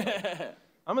management.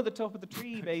 I'm at the top of the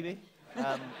tree, baby.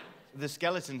 The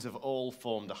skeletons have all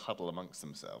formed a huddle amongst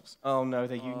themselves. Oh no,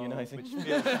 they're unionizing.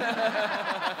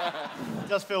 It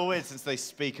does feel weird since they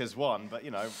speak as one, but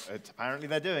apparently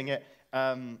they're doing it.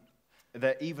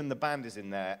 Even the band is in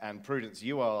there, and Prudence,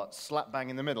 you are slap bang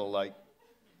in the middle, like.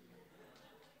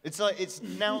 It's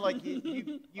now like you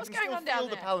can still feel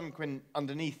the palanquin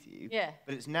underneath you. Yeah.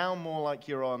 But it's now more like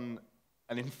you're on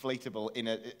an inflatable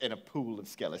in a pool of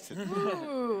skeletons.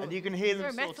 Ooh, and you can hear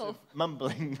them sort of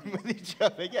mumbling with each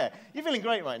other. Yeah, you're feeling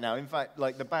great right now. In fact,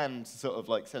 like the band sort of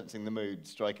like sensing the mood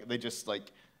strike. They just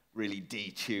like really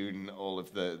detune all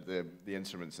of the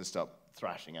instruments and start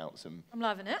thrashing out some. I'm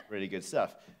loving it. Really good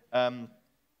stuff. And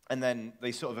then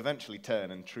they sort of eventually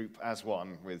turn and troop as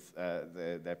one with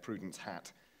their Prudence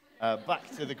hat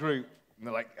back to the group. And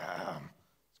they're like,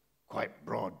 quite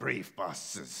broad brief,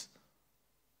 boss. There's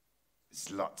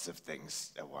lots of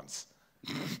things at once.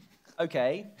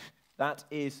 Okay, that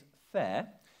is fair.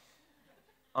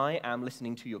 I am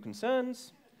listening to your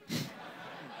concerns.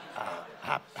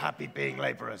 Happy being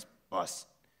laborers, boss.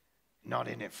 Not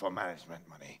in it for management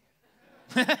money.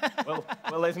 Well,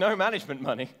 there's no management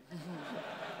money.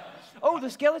 Oh, the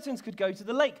skeletons could go to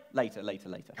the lake. Later.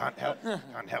 Can't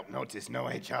help notice no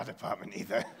HR department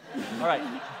either. All right.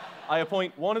 I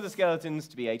appoint one of the skeletons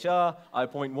to be HR. I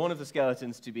appoint one of the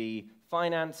skeletons to be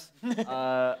finance.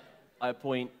 I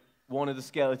appoint one of the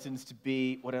skeletons to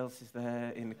be... What else is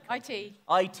there in the... IT.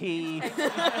 IT.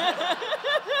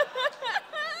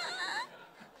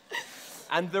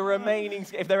 And the remaining...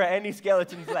 If there are any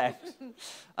skeletons left...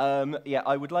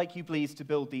 I would like you, please, to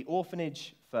build the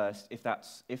orphanage first, if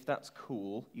that's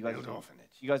cool. You guys Build orphanage.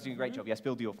 You guys do a great job. Yes,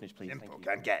 build the orphanage, please. Simple, Thank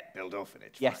you. can get, build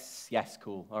orphanage. Yes,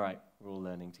 cool. All right, we're all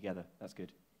learning together. That's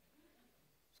good.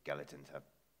 Skeletons have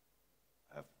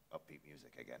upbeat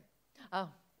music again. Oh.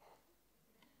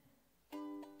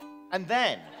 And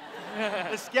then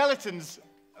the skeletons,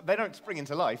 they don't spring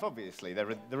into life, obviously.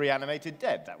 They're the reanimated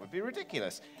dead. That would be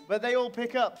ridiculous. But they all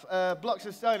pick up blocks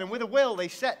of stone, and with a will, they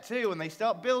set to, and they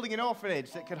start building an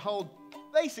orphanage that could hold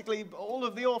basically all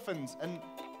of the orphans. And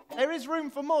there is room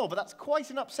for more, but that's quite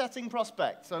an upsetting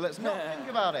prospect, so let's not think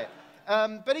about it.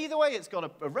 But either way, it's got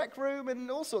a rec room and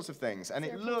all sorts of things, and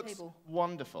it looks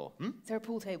wonderful. Is there a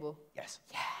pool table? Yes.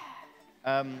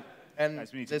 Yeah. And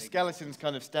the skeletons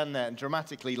kind of stand there, and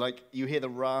dramatically, like, you hear the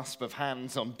rasp of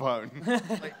hands on bone.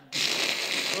 Like,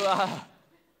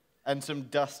 and some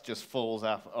dust just falls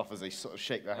off as they sort of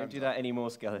shake their hands. Don't do that anymore,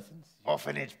 skeletons.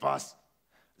 Orphanage, boss.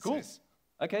 Cool.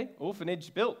 Okay,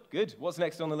 orphanage built. Good. What's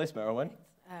next on the list, Merylwen?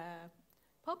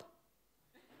 Pub?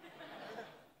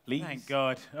 Please. Thank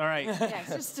God. All right. Yes,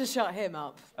 just to shut him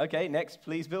up. Okay, next,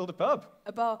 please build a pub.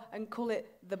 A bar and call it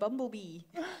the Bumblebee.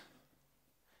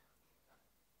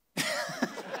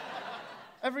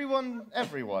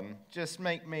 Everyone, just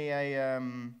make me a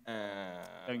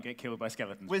Don't get killed by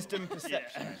skeletons. wisdom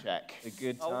perception check. The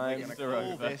good We're times gonna are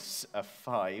call over. this a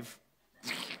 5.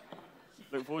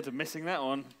 Look forward to missing that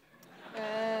one.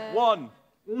 1.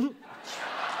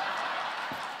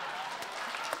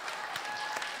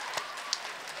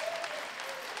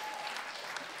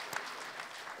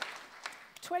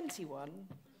 21.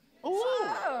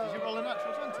 Oh! Did you roll a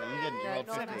natural 20? You didn't. You rolled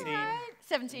Not 15. bad.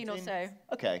 17 or so.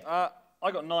 Okay.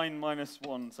 I got 9 minus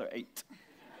 1, so 8.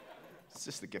 It's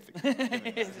just the gift.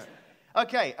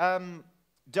 Okay,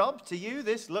 Dob, to you,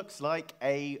 this looks like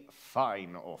a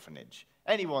fine orphanage.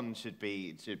 Anyone should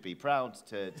be proud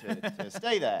to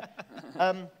stay there.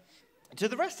 To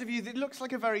the rest of you, it looks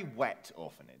like a very wet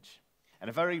orphanage and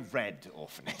a very red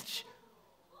orphanage.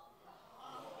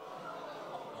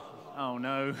 Oh,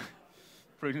 no.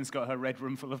 Prudence got her red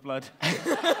room full of blood.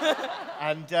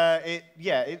 And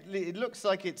it looks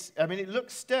like it's. I mean, it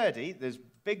looks sturdy. There's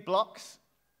big blocks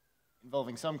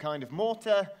involving some kind of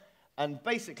mortar. And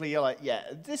basically, you're like, yeah,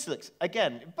 this looks,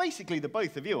 again, basically the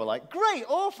both of you are like, great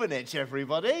orphanage,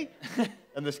 everybody.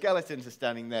 And the skeletons are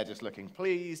standing there just looking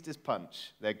pleased as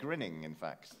punch. They're grinning, in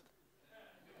fact.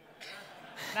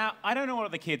 Now, I don't know what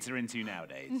the kids are into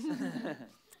nowadays.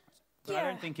 But I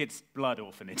don't think it's blood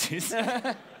orphanages.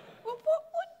 What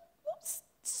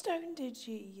stone did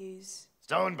you use?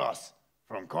 Stone boss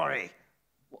from Quarry.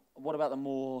 What about the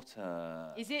mortar?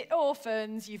 Is it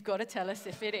orphans? You've got to tell us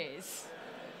if it is.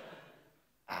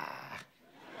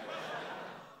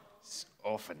 It's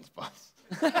orphans, boss.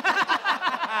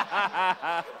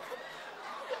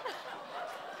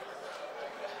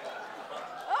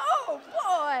 Oh,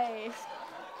 boy!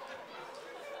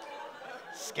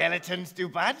 Skeletons do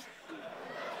bad?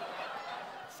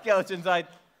 Skeletons,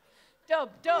 Dub.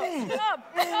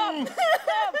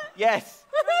 Yes.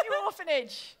 New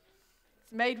orphanage.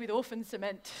 It's made with orphan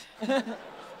cement.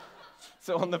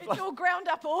 So on the It's all ground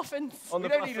up orphans. on We the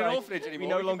don't plus need an side, orphanage anymore. We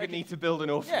no We can longer make it- need to build an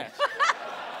orphanage.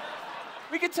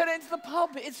 We could turn it into the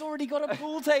pub. It's already got a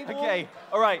pool table. Okay,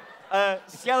 all right.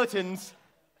 Skeletons.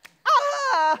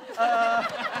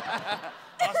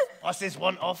 Bosses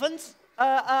want orphans?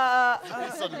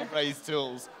 Suddenly raised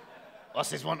tools.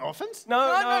 Bosses want orphans? No.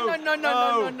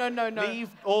 Leave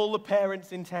all the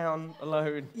parents in town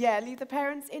alone. Yeah, leave the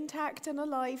parents intact and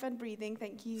alive and breathing,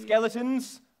 thank you.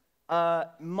 Skeletons,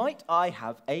 might I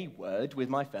have a word with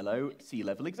my fellow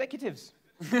C-level executives?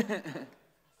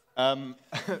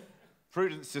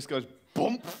 Prudence just goes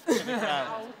bump to the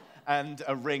ground. And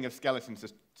a ring of skeletons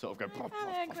just sort of go puff, puff,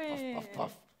 puff, puff, puff,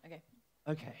 puff. Okay.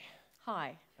 Okay,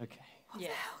 okay. Yeah.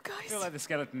 I feel like the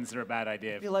skeletons are a bad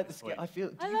idea. I feel like at this point.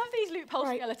 I love these loophole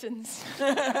skeletons.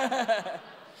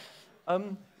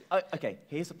 Okay,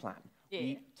 here's a plan. Yeah.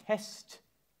 We test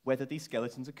whether these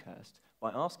skeletons are cursed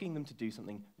by asking them to do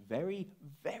something very,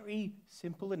 very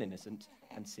simple and innocent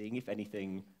and seeing if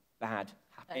anything bad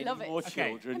happens. I love it. More Okay.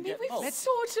 children I mean, get we've lost.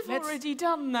 sort of let's- already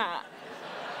done that.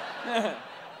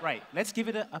 Right, let's give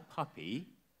it a puppy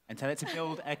and tell it to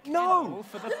build a No! kennel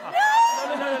for the puppy.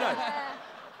 No.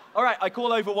 All right, I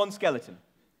call over one skeleton.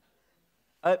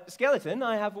 Skeleton,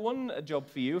 I have one job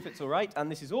for you, if it's all right,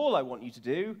 and this is all I want you to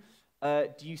do.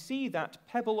 Do you see that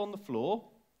pebble on the floor?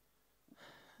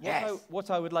 Yes. What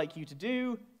I would like you to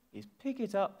do is pick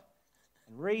it up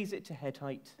and raise it to head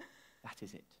height. That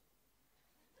is it.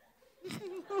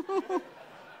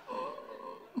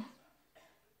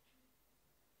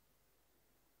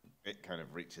 It kind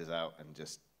of reaches out and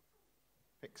just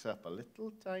picks up a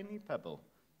little tiny pebble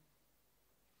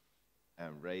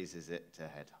and raises it to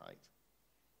head height.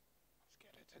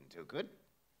 Skeleton too good?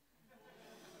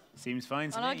 Seems fine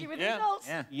to I'll me. argue with Yeah. results.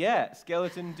 Yeah. Yeah,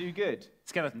 skeleton do good.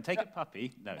 Skeleton, take a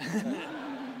puppy. No.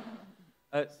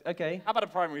 Okay. How about a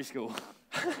primary school?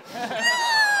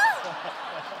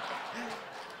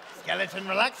 Skeleton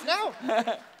relax now?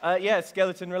 Yeah,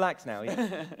 skeleton, relax now.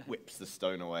 Yeah. Whips the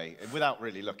stone away without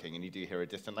really looking, and you do hear a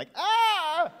distant like,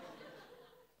 ah!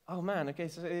 Oh man. Okay,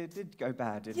 so it did go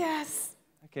bad. Didn't it? Yes.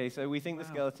 Okay, so we think the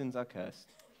skeletons are cursed.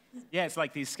 Yeah, it's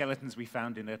like these skeletons we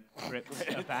found in a crypt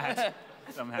are bad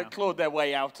somehow. They clawed their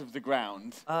way out of the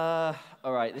ground. All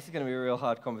right, this is going to be a real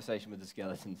hard conversation with the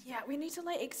skeletons. Yeah, we need to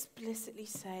like explicitly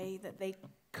say that they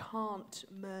can't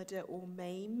murder or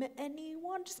maim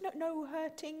anyone. Just no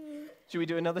hurting. Should we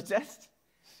do another test?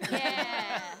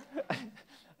 Yeah.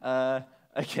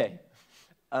 Okay.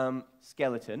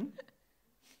 Skeleton.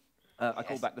 I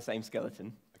call back the same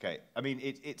skeleton. Okay, I mean,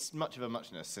 it's much of a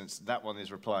muchness since that one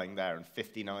is replying there and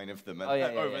 59 of them are Oh, yeah,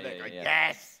 over yeah, there yeah, going,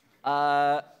 yeah. yes!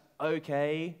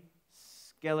 Okay,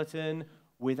 skeleton,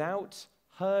 without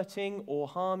hurting or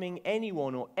harming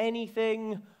anyone or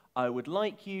anything, I would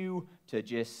like you to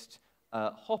just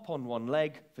hop on one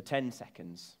leg for 10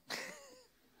 seconds.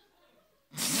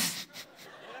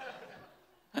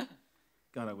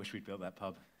 God, I wish we'd built that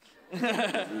pub.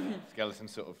 Skeleton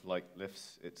sort of like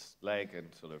lifts its leg and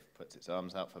sort of puts its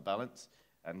arms out for balance.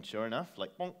 And sure enough,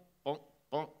 like bonk, bonk,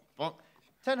 bonk, bonk.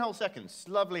 10 whole seconds,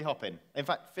 lovely hopping. In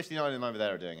fact, 59 of them over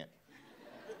there are doing it.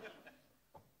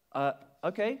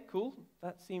 Okay, cool.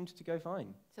 That seemed to go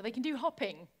fine. So they can do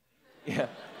hopping. Yeah.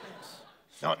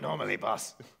 Not normally,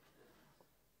 boss.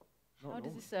 How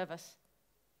does this serve us?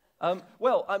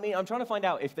 Well, I mean, I'm trying to find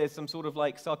out if there's some sort of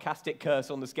like sarcastic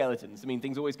curse on the skeletons. I mean,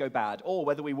 things always go bad. Or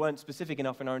whether we weren't specific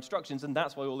enough in our instructions and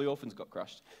that's why all the orphans got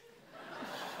crushed.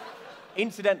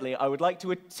 Incidentally, I would like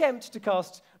to attempt to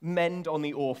cast Mend on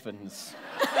the orphans.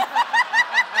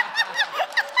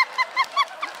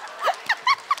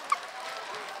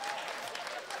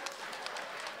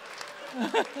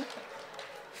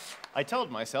 I told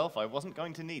myself I wasn't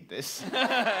going to need this.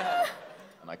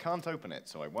 And I can't open it,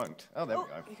 so I won't. Oh, there we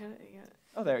go.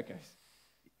 Oh, there it goes.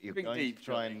 You're Drink going deep, to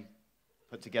try Johnny. and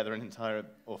put together an entire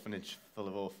orphanage full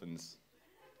of orphans.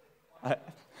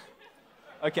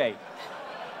 Okay.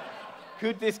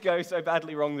 Could this go so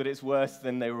badly wrong that it's worse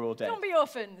than they were all dead? Zombie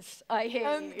orphans, I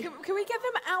hear you. Can we get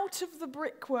them out of the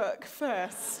brickwork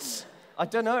first? I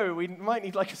don't know. We might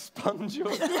need like a sponge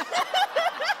or...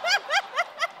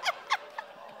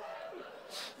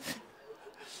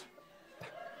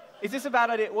 Is this a bad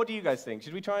idea? What do you guys think?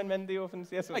 Should we try and mend the orphans?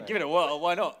 Yes or no? Give it a whirl,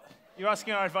 why not? You're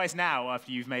asking our advice now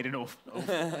after you've made an orphan.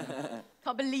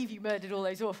 Can't believe you murdered all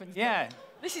those orphans. Yeah.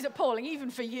 This is appalling, even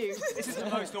for you. This is the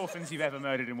most orphans you've ever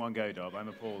murdered in one go, Dob. I'm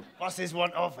appalled. Bosses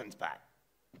want orphans back.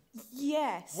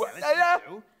 Yes. Skeletons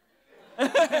do.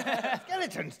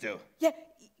 Skeletons do. Yeah,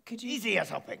 could you... Easy as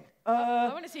hopping. I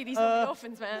want to see these zombie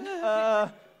orphans, man.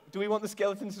 Do we want the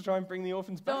skeletons to try and bring the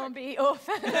orphans back? Zombie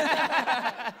orphans.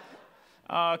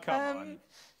 Oh, come on.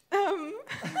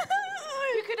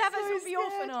 You could have a zombie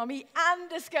orphan army and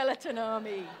a skeleton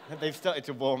army. They've started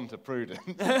to warm to Prudence.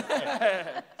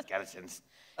 Skeletons.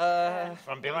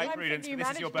 From Billy Time for Prudence, new this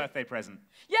is your management. birthday present.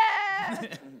 Yeah!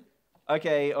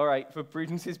 Okay, all right, for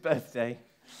Prudence's birthday.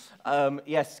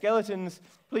 Yes, skeletons,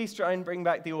 please try and bring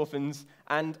back the orphans.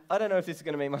 And I don't know if this is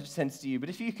going to make much sense to you, but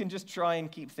if you can just try and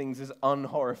keep things as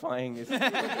unhorrifying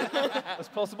as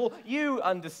possible. You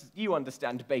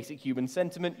understand basic human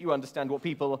sentiment. You understand what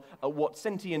people, what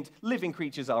sentient living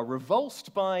creatures are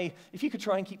revulsed by. If you could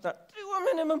try and keep that to a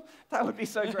minimum, that would be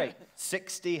so great.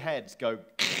 60 heads go,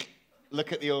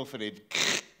 look at the orphanage,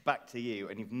 back to you,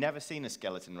 and you've never seen a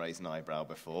skeleton raise an eyebrow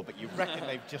before, but you reckon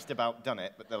they've just about done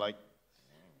it, but they're like...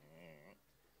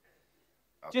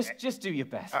 Okay. Just do your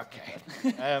best. Okay.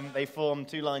 They form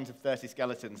 2 lines of 30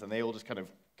 skeletons, and they all just kind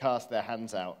of cast their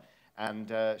hands out.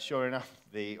 And sure enough,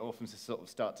 the orphans sort of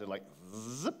start to like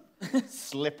zip,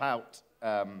 slip out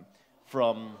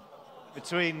from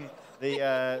between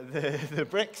the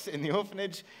bricks in the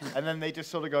orphanage, and then they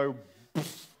just sort of go.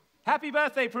 Happy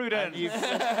birthday, Prudence!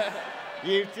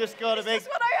 You've just got a big. That's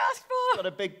what I asked for! Got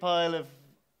a big pile of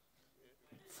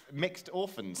mixed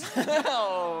orphans.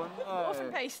 Oh, no.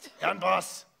 Orphan paste. Done,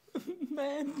 boss.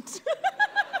 Mend.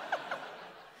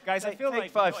 Guys, I Take- feel take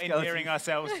like 5 we're not endearing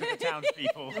ourselves to the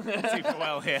townspeople super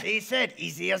well here. He said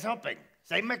easy as hopping.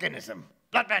 Same mechanism.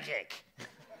 Blood magic.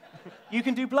 You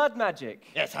can do blood magic.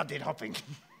 Yes, I did hopping.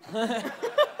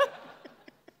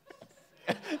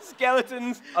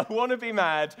 Skeletons, I want to be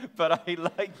mad, but I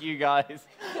like you guys.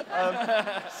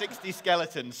 60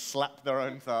 skeletons slap their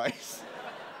own thighs.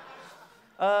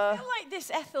 I feel like this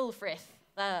Ethelfrith,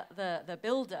 the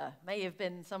builder, may have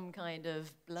been some kind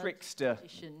of blood Trickster.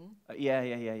 magician. Yeah.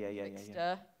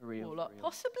 Trickster. For real, Warlock. for real.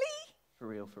 Possibly? For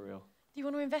real. Do you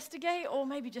want to investigate, or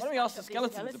maybe just... Why don't we ask the look up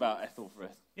these skeletons about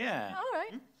Ethelfrith? Yeah. All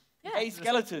right. Yeah. Hey,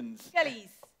 skeletons. Skellies.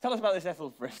 Tell us about this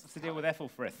Ethelfrith. What's the deal with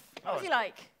Ethelfrith? What was he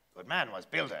like? Good man was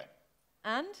builder.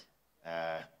 And?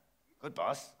 Good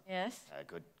boss. Yes.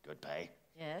 Good pay.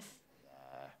 Yes.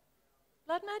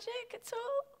 Blood magic at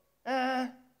all?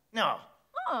 No.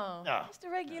 Oh, No. just a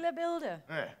regular builder.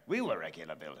 We were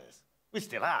regular builders. We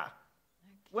still are.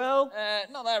 Well,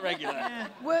 Not that regular.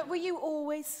 Were you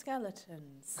always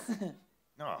skeletons?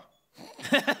 No.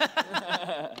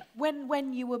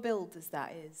 when you were builders,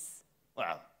 that is.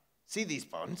 Well, see these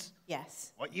bones?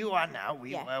 Yes. What you are now,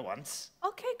 we Yeah. were once.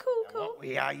 Okay, cool, And cool. what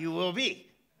we are, you will be.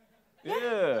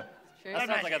 yeah. True. That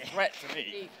sounds like a threat to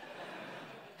me.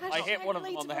 I hit one of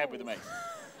them on the head with a mace.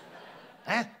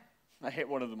 Huh? I hit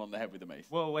one of them on the head with the mace.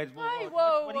 Whoa, wait, Hey, why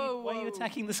whoa, are you whoa.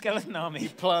 attacking the skeleton army? You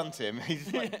plant him.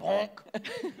 He's like, bonk.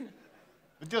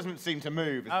 It doesn't seem to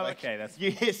move. It's Oh, like, okay, that's-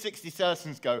 You hear 60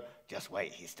 skeletons go, just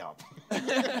wait, he stopped.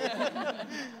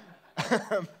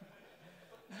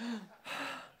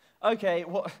 Okay,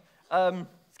 what?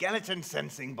 Skeleton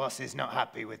sensing boss is not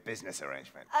happy with business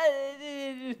arrangement.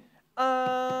 We're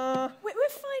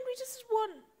fine. We just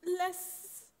want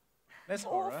less That's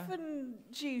horror. orphan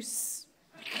juice.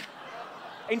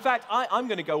 In fact, I'm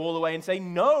going to go all the way and say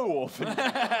no orphan.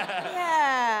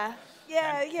 Yeah.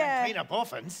 Yeah. Clean up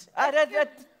orphans.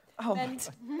 Oh,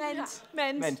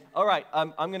 Mend. All right,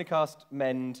 I'm going to cast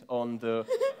Mend on the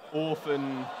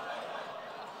orphan.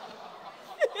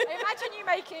 Imagine you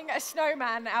making a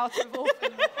snowman out of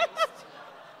orphan paste.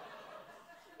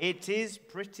 It is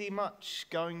pretty much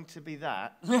going to be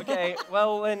that. Okay,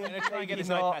 well then, Try and get maybe this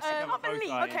not. iPad to cover both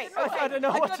Emily, eyes. okay, I don't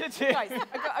know what to do. Guys,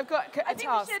 I've got a I think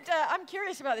task. we should. I'm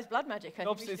curious about this blood magic. I think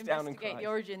Dobbs we should sits down and investigate cries. the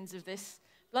origins of this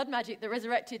blood magic that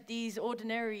resurrected these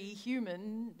ordinary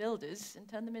human builders and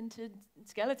turned them into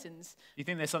skeletons. Do you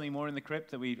think there's something more in the crypt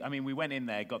that I mean, we went in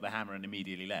there, got the hammer, and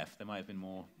immediately left. There might have been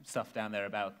more stuff down there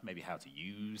about maybe how to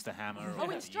use the hammer. Or how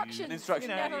to Instructions. Instructions,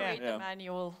 You never yeah, read yeah. the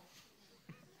manual.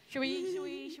 Should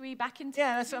we back into?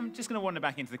 Yeah, I'm just going to wander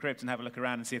back into the crypt and have a look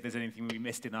around and see if there's anything we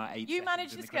missed in our 8 You seconds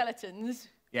manage in the crypt. skeletons.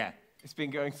 Yeah. It's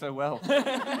been going so well.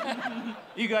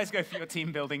 You guys go for your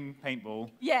team building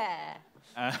paintball. Yeah.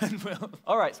 And we'll...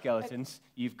 All right, skeletons,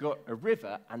 you've got a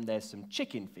river and there's some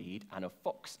chicken feed and a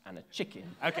fox and a chicken.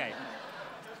 Okay.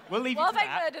 We'll leave you Well, to they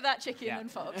that. murder that chicken Yeah.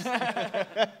 and fox.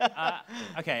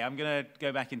 Okay, I'm going to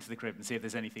go back into the crypt and see if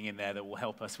there's anything in there that will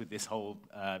help us with this whole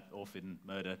orphan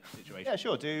murder situation. Yeah,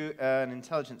 sure. Do an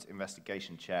intelligence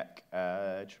investigation check.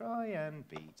 Try and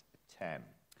beat 10.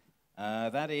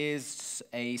 That is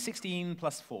a 16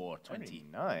 plus 4, 20. Very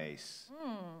nice.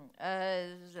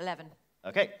 11.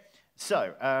 Okay.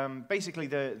 So, basically,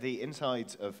 the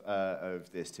insides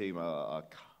of this tomb are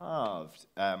carved,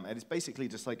 and it's basically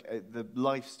just like the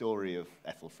life story of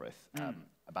Ethelfrith,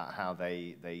 about how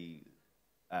they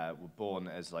were born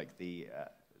as like the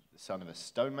son of a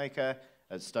stoneworker,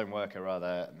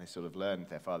 rather, and they sort of learned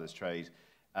their father's trade,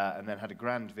 and then had a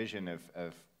grand vision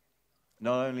of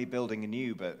not only building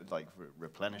anew, but like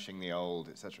replenishing the old,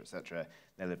 etc., etc.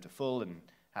 They lived a full and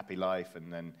happy life,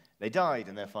 and then they died,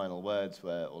 and their final words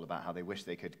were all about how they wish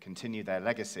they could continue their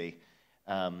legacy.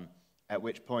 At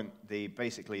which point, the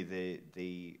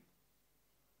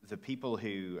people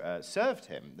who served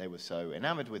him, they were so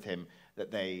enamored with him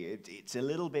that it's a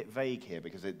little bit vague here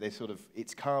because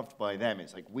it's carved by them.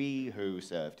 It's like we who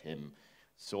served him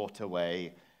sought a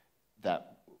way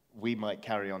that we might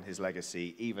carry on his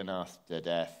legacy even after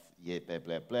death. Yeah, blah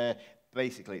blah blah.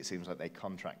 Basically, it seems like they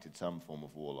contracted some form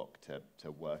of warlock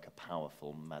to work a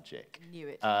powerful magic. Knew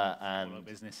it. And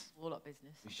Business. Warlock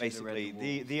business.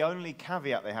 basically, the only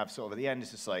caveat they have sort of at the end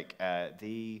is just like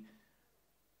the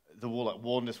warlock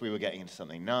warned us we were getting into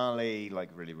something gnarly, like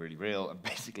really, really real, and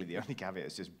basically the only caveat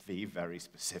is just be very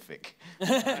specific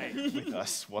with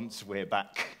us once we're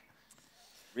back.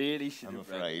 Really should I'm have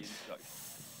read afraid. the instructions.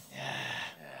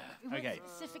 We weren't Okay.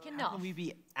 specific How enough. can we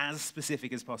be as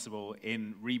specific as possible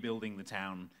in rebuilding the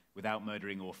town without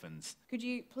murdering orphans? Could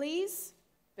you please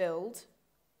build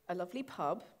a lovely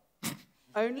pub,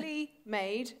 only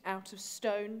made out of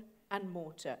stone and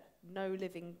mortar, no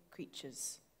living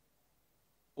creatures?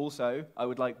 Also, I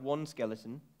would like one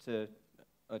skeleton to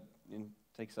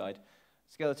take a side.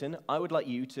 Skeleton, I would like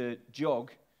you to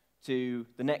jog to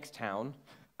the next town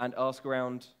and ask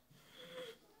around.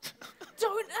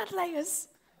 Don't add layers.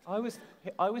 I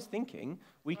was thinking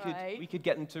we Right. could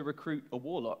get them to recruit a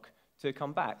warlock to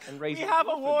come back and raise. We have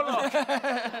a warlock!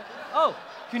 Oh,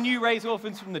 can you raise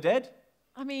orphans from the dead?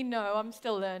 I mean, no, I'm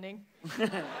still learning. So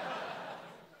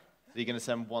you're going to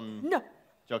send one No.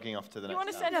 jogging off to the You next want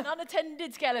to town? send an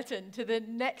unattended skeleton to the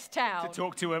next town? To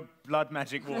talk to a blood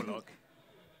magic warlock.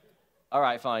 All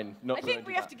right, fine. Not I gonna think do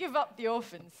we have that. to give up the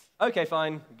orphans. Okay,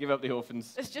 fine. Give up the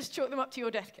orphans. Let's just chalk them up to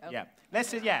your death count. Yeah.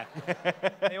 Yeah.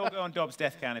 They all go on Dobbs'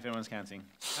 death count if everyone's counting.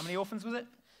 How many orphans was it?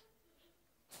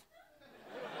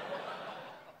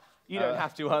 You don't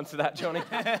have to answer that, Johnny.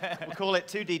 We'll call it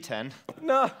 2d10.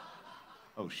 No.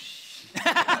 Oh, shh.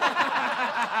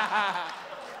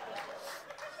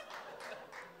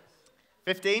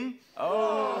 15?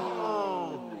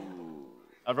 Oh.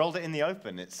 I rolled it in the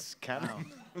open. It's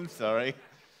canon. I'm sorry.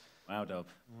 Wow, Dobb.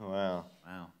 Oh, wow.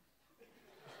 Wow.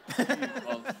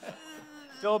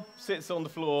 Dob sits on the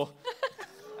floor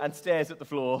and stares at the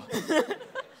floor.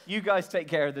 You guys take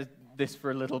care of this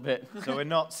for a little bit. So we're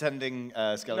not sending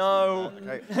skeletons. No.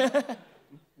 Okay.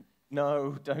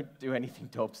 No, don't do anything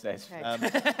Dob says.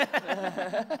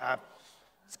 Okay.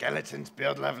 Skeletons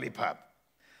build lovely pub.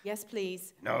 Yes,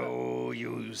 please. No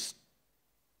use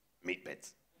meat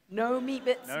bits. No meat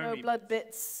bits, No no meat blood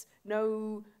bits,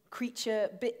 no creature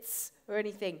bits or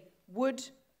anything. Wood,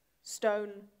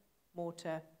 stone,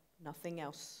 mortar, nothing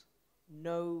else.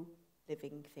 No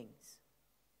living things.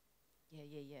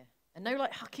 Yeah. And no,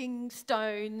 like, hucking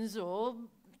stones or,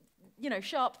 you know,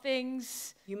 sharp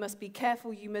things. You must be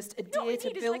careful. You must what adhere we to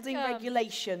need is, building like,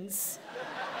 regulations.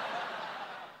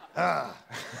 Bob,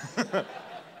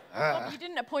 you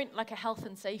didn't appoint, like, a health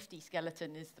and safety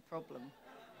skeleton is the problem.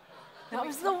 That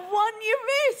was the one you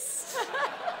missed.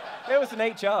 There was an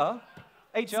HR.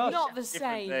 It's not the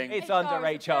same. thing. It's HR under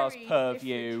is HR's very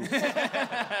purview.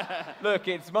 Look,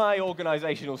 it's my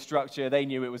organisational structure. They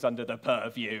knew it was under the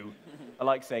purview. I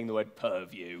like saying the word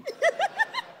purview.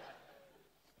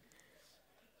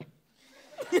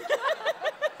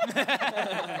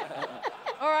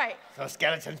 All right, So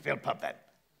skeletons build pub then.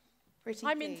 Pretty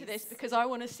I'm into this because I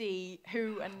want to see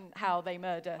who and how they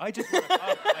murder. I just want a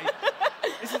pub.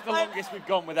 This is the longest we've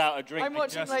gone without a drink. I'm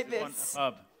watching just like want this. a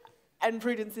pub. And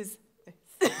Prudence is...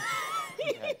 Do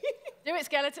it,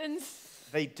 skeletons.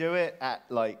 They do it at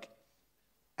like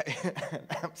an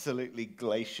absolutely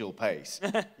glacial pace.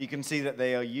 You can see that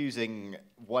they are using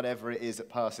whatever it is that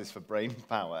passes for brain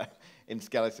power in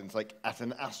skeletons, like at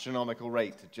an astronomical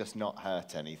rate to just not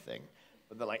hurt anything.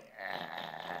 But they're like,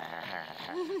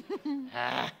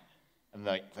 and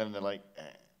like then they're like,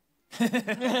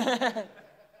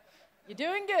 You're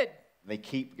doing good. they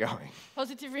keep going,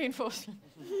 Positive reinforcement.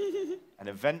 and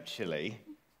eventually,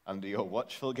 under your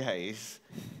watchful gaze,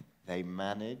 they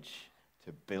manage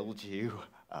to build you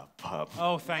a pub.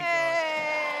 Oh, thank God.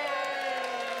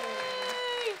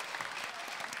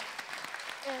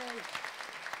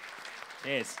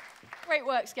 Cheers. Great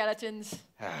work, skeletons.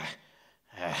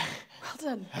 Well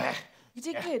done. You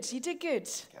did good. You did good.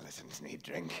 Skeletons need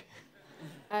drink.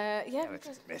 Yeah.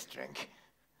 Skeletons miss drink.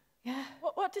 Yeah.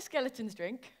 What do skeletons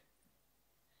drink?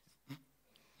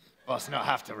 Boss not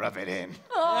have to rub it in.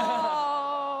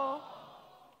 Oh.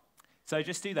 So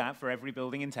just do that for every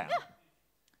building in town.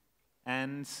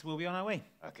 And we'll be on our way.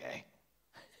 Okay.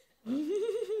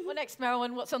 What next,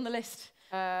 Merylwen? What's on the list?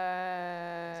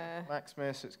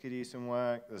 Blacksmiths that could use some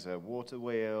work. There's a water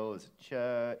wheel. There's a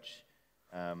church.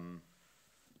 I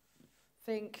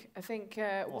think.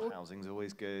 More housing's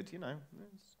always good, you know.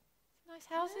 Nice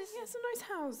houses? Yeah, some nice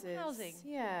houses. Housing.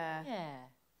 Yeah. Yeah.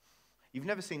 You've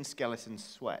never seen skeletons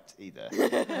sweat either.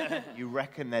 You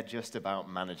reckon they're just about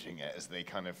managing it as they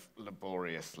kind of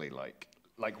laboriously, like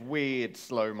weird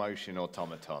slow motion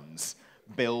automatons,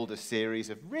 build a series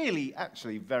of really,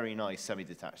 actually very nice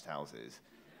semi-detached houses.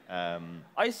 I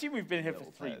assume we've been here for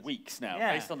 3 pairs. weeks now,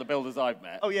 Yeah. based on the builders I've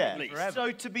met. Oh yeah. At least. Forever.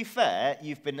 So to be fair,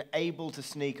 you've been able to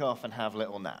sneak off and have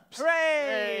little naps.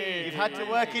 Hooray! You've had to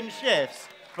work in shifts,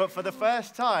 but for the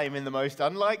first time in the most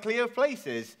unlikely of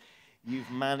places, you've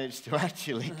managed to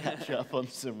actually catch up on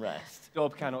some rest.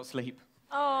 Dob cannot sleep.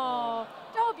 Oh,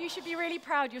 Dob, you should be really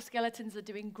proud. Your skeletons are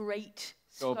doing great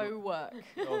Dob. slow work.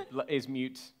 Dob is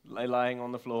mute, lying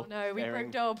on the floor. Oh, no, we broke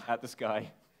staring Dob. at the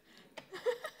sky.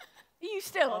 Are you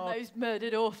still on those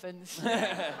murdered orphans?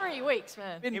 3 weeks,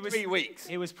 man. Been It was- 3 weeks.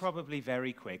 It was probably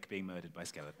very quick being murdered by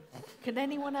skeletons. Can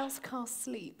anyone else cast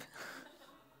sleep?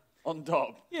 On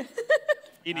Dob. Yeah.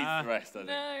 He needs the rest, I think.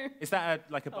 No. Is that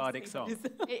like a bardic song?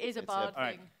 It is a bard All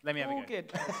right, thing. let me have a All go.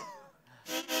 good.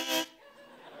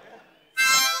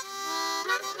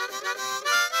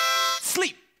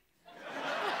 Sleep!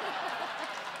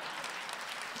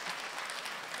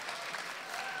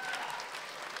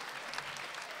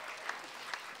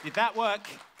 Did that work?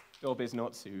 Dob is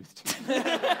not soothed.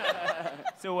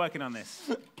 Still working on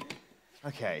this.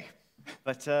 Okay,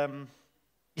 but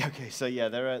okay. So yeah,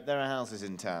 there are houses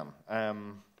in town,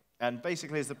 and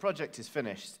basically, as the project is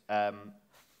finished,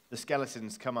 the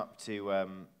skeletons come up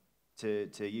to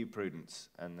you, Prudence,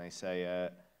 and they say,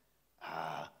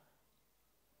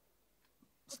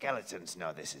 Skeletons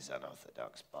know this is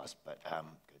unorthodox, boss, but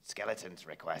could skeletons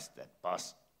request that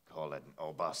boss call an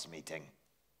all-boss meeting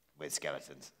with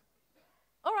skeletons?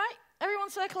 All right, everyone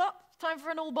circle up. It's time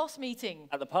for an all-boss meeting.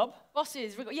 At the pub?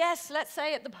 Bosses, yes, let's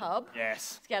say at the pub.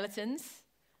 Yes. Skeletons,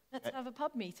 let's have a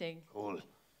pub meeting. Cool.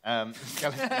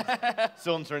 skeletons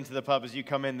saunter into the pub as you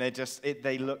come in.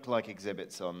 They look like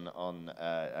exhibits on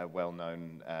a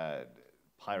well-known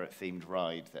pirate-themed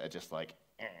ride that are just like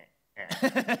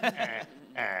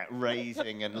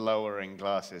raising and lowering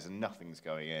glasses, and nothing's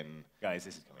going in. Guys,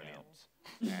 this is brilliant.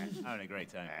 I'm having a great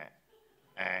time.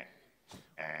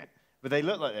 But they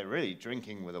look like they're really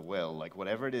drinking with a will. Like,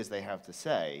 whatever it is they have to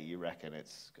say, you reckon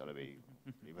it's got to be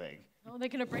pretty big. Oh, they're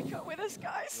going to break up with us,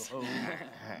 guys.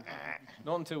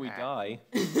 Not until we die.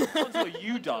 Not until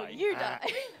you die. You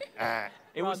die.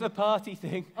 It was a party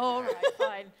thing. All right,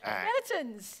 fine.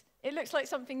 Skeletons. It looks like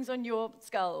something's on your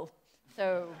skull.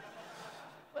 So,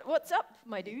 what's up,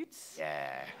 my dudes?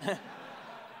 Yeah.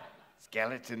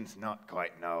 Skeletons not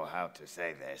quite know how to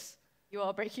say this. You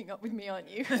are breaking up with me, aren't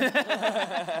you?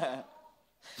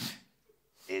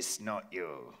 It's not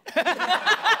you.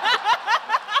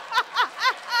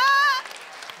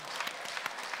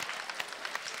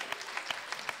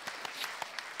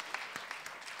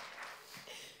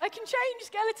 I can change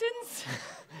skeletons.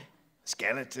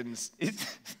 Skeletons.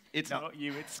 It's not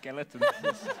you, it's skeletons.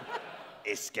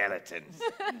 It's skeletons.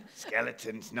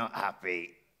 Skeletons not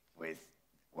happy with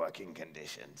working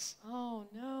conditions. Oh,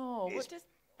 no. It's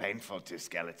painful to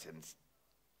skeletons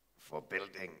for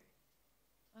building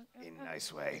in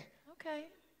nice way. Okay.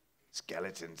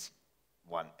 Skeletons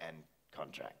want end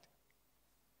contract.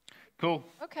 Cool.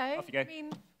 Okay. Off you go. I mean,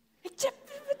 no.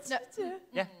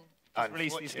 Yeah. Just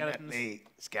release these skeletons. Unfortunately,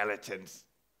 skeletons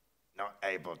not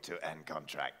able to end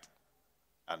contract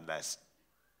unless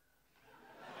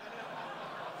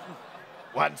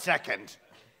 1 second.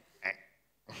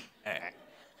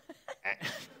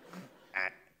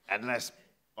 Unless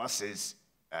boss is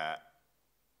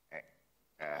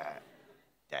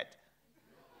dead.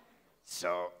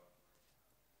 So,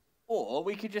 Or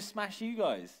we could just smash you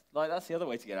guys. Like, that's the other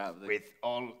way to get out of this. with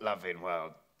all love in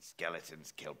world,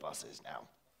 skeletons kill bosses now.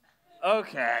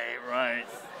 Okay, right.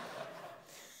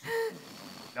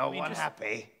 No mean, one just-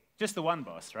 happy. Just the one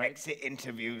boss, right? Exit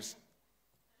interviews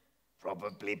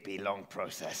probably be long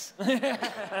process.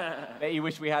 Bet you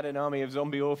wish we had an army of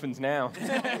zombie orphans now.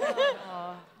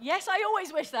 Yes, I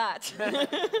always wish that.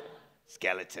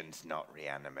 Skeletons not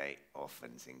reanimate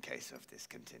orphans in case of this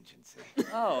contingency.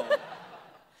 Oh.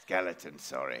 Skeleton,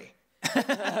 sorry.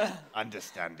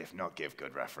 Understand if not give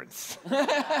good reference.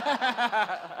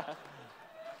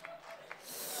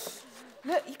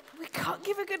 Look, we can't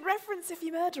give a good reference if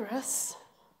you murder us.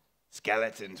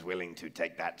 Skeletons willing to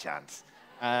take that chance.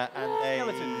 And a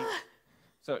Skeleton.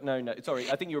 So, no, sorry.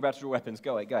 I think you were about to draw weapons.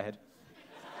 Go ahead.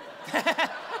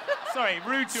 Sorry,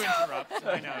 rude to interrupt.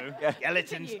 I know.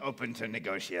 Skeletons open to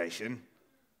negotiation.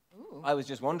 I was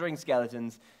just wondering,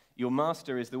 skeletons, your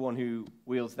master is the one who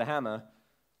wields the hammer.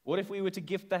 What if we were to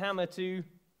gift the hammer to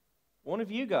one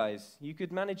of you guys? You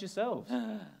could manage yourselves.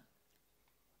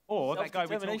 Or that guy we talked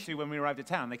Self-determination. to when we arrived at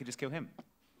town, they could just kill him.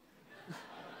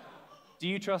 Do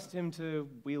you trust him to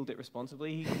wield it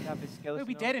responsibly? He could have his skeleton. He'll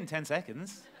be dead in 10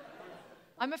 seconds.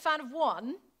 I'm a fan of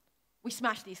one, we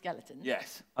smash these skeletons.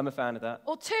 Yes. I'm a fan of that.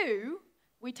 Or two,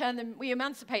 we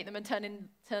emancipate them and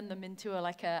turn them into an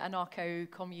anarcho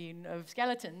commune of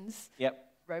skeletons,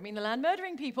 Yep. roaming the land,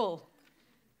 murdering people.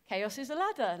 Chaos is a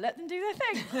ladder. Let them do their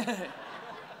thing.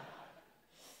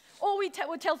 Or we'll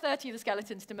tell 30 of the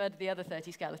skeletons to murder the other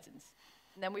 30 skeletons.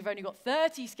 And then we've only got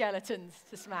 30 skeletons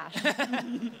to smash.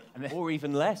 Or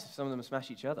even less if some of them smash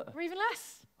each other. Or even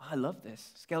less. I love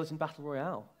this. Skeleton Battle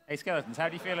Royale. Hey, skeletons, how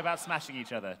do you feel about smashing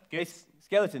each other? Good? It's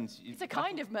skeletons. It's a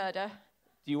kind of murder.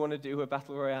 Do you want to do a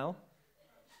Battle Royale?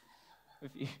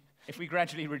 If we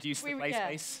gradually reduce the play yeah.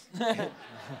 space.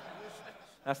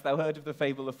 Hast thou heard of the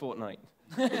fable of Fortnite?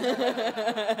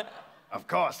 Of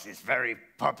course, it's very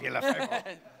popular fable.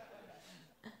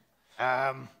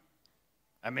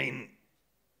 I mean,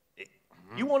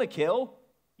 You want to kill?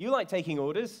 You like taking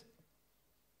orders?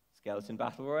 Skeleton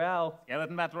Battle Royale.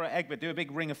 Skeleton battle royale. Egbert, do a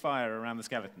big ring of fire around the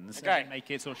skeletons. Okay. And make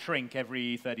it sort of shrink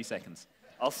every 30 seconds.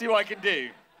 I'll see what I can do.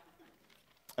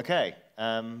 Okay,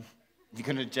 you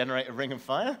going to generate a ring of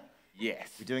fire? Yes.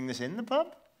 We're doing this in the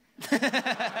pub?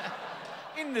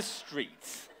 In the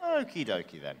streets. Okie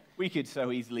dokie then. We could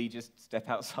so easily just step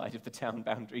outside of the town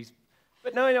boundaries.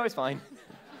 But no, it's fine.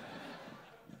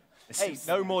 Hey,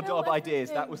 no more Kill job ideas.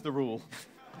 That everything. was the rule.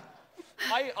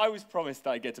 I was promised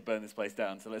that I'd get to burn this place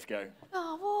down, so let's go.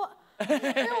 Oh, what?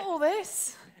 You built all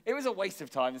this? It was a waste of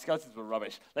time. The skeletons were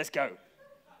rubbish. Let's go.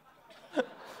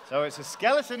 So it's a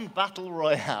skeleton battle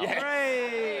royale. Yeah.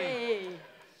 Hey.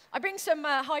 I bring some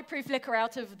high-proof liquor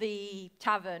out of the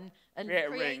tavern and Create a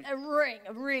create ring.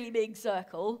 a really big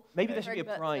circle. Maybe there should be a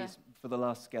But, prize for the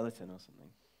last skeleton or something.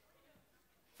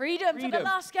 Freedom for the Freedom.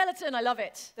 last skeleton. I love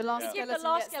it. The last Give skeleton the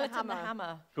last gets the skeleton the hammer.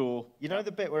 hammer. Cool. You know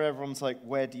the bit where everyone's like,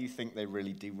 where do you think they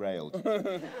really derailed?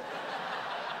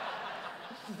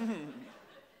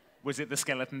 Was it the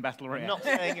skeleton battle royale?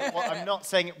 I'm not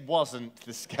saying it wasn't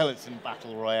the skeleton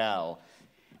battle royale.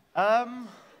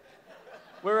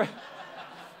 We're.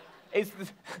 Is the.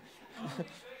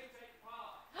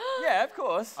 Yeah, of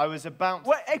course. I was about to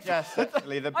What? suggest,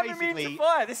 actually, that I'm immune basically to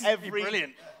fire. This is every...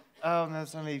 brilliant. Oh, no,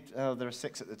 there's only... Oh, there are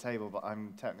 6 at the table, but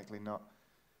I'm technically not.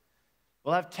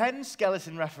 We'll have 10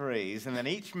 skeleton referees, and then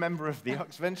each member of the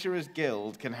Oxventurers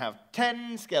Guild can have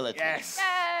 10 skeletons. Yes.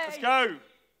 Yay! Let's go.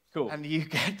 Cool. And you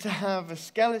get to have a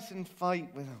skeleton fight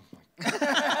with... Oh, my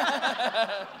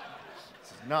God.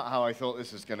 This is not how I thought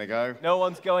this was going to go. No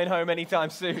one's going home anytime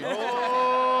soon.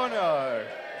 Oh, no.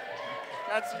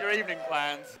 That's your evening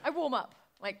plans. I warm up,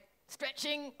 like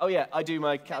stretching. Oh, yeah, I do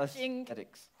my Stretching.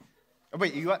 calisthenics. Oh,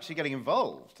 wait, are you actually getting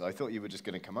involved? I thought you were just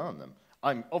going to command them.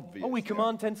 I'm obvious. Oh, we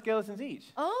command 10 skeletons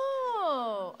each.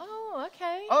 Oh,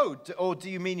 okay. Oh, or do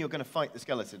you mean you're going to fight the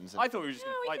skeletons? I thought we were just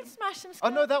No, going to we fight can them. smash some Oh,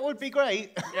 skeletons. no, that would be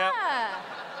great. Yeah.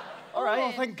 All right.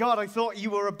 Oh, thank God. I thought you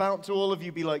were about to, all of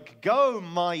you, be like, go,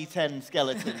 my 10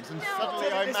 skeletons. And No. suddenly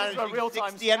I'm This is a managing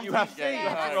real-time 60 strategy enemies. game. You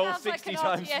have to that roll sounds 60 like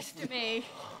times. an RTS to me.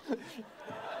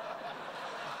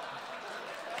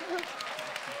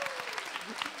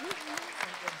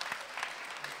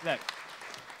 Look,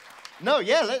 No,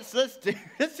 yeah, let's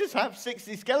just have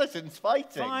 60 skeletons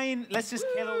fighting. fine. Let's just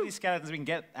kill all these skeletons. We can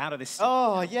get out of this.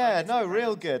 Oh, yeah, no,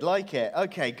 real good. Like it.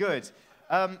 Okay, good.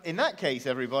 In that case,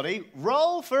 everybody,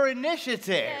 roll for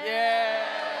initiative.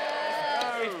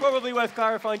 It's probably worth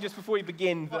clarifying just before we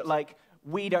begin that, like,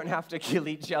 we don't have to kill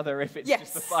each other if it's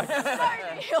just a fight.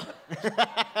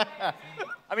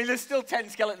 I mean, there's still 10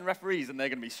 skeleton referees, and they're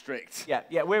going to be strict. Yeah,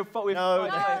 we're No,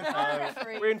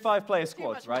 we're in 5-player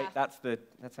squads, much right? math.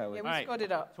 That's how Yeah, we. we Right. squad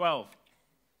it up. 12.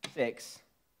 6.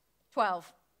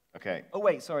 12. Okay. Oh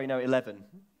wait, sorry, no, 11.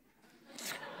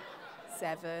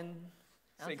 7.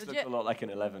 6 legit. looks a lot like an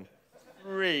 11.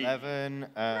 3. 11,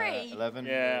 3. 11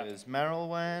 Yeah. was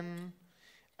Merylwen,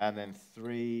 and then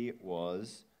 3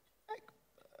 was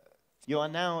Egbert. You are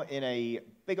now in a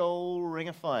big old ring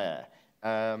of fire.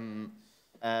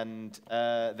 And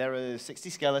there are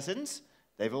 60 skeletons.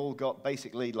 They've all got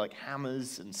basically like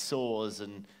hammers and saws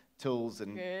and tools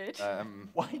and... Good.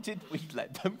 Why did we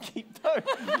let them keep those?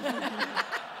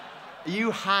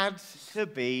 You had to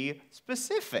be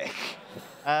specific.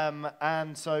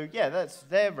 And so, yeah,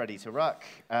 they're ready to rock.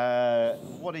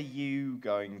 What are you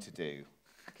going to do?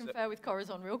 Confer with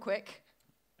Corazon real quick.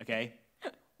 Okay.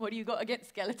 What do you got against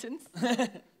skeletons?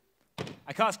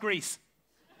 I cast grease.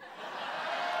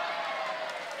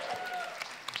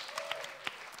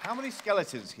 How many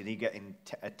skeletons can you get in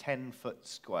a 10-foot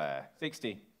square?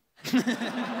 60. 59.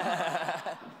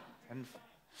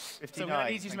 So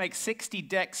we need you to make 60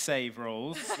 dex save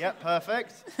rolls. Yep,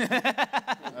 perfect.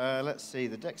 Let's see,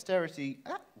 the dexterity...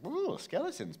 ooh,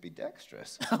 skeletons be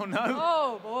dexterous. Oh, no.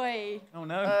 Oh, boy. Oh,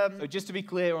 no. So just to be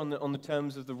clear on the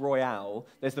terms of the Royale,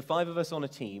 there's the 5 of us on a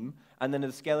team, and then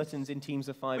the skeletons in teams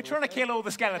of 5. We're trying to kill all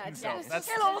the skeletons, Yeah, though. just That's,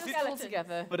 kill all the All skeletons.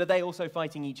 together. But are they also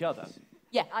fighting each other?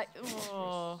 Yeah. I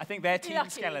think they're be Team lucky.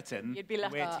 Skeleton. You'd be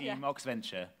lucky. We're Team Yeah.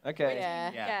 Oxventure. Okay.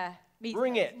 Yeah. Yeah. Me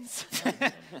Bring it.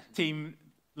 skeletons. Team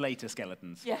later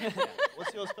skeletons. Yeah.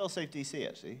 What's your spell save DC,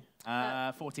 actually?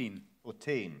 14.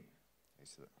 14.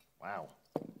 Wow.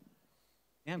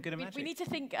 Yeah, I'm good at we magic. need to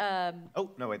think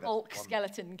Oh, no, wait, that's bulk one.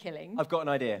 skeleton killing. I've got an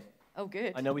idea. Oh,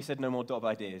 good. I know we said no more dot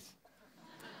ideas.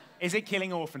 Is it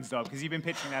killing orphans, Dob? Because you've been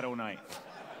pitching that all night.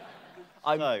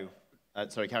 No.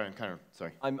 Sorry, Karen,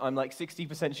 sorry. I'm like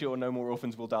 60% sure no more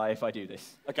orphans will die if I do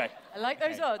this. Okay. I like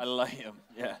those odds. I like them.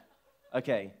 Yeah.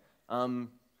 Okay.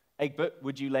 Egbert,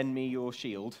 would you lend me your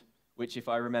shield, which, if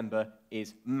I remember,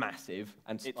 is massive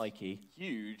and spiky?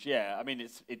 Huge, yeah. I mean,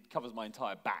 it covers my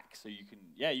entire back, so you can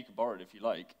borrow it if you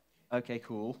like. Okay,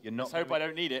 cool. You're not. Let's hope I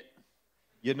don't need it.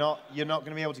 You're not going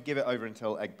to be able to give it over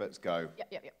until Egbert's go.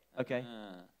 Yep. Okay.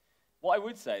 What I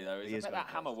would say, though, He is is that gonna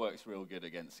hammer works real good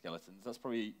against skeletons. That's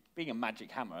probably, being a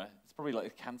magic hammer, it's probably like a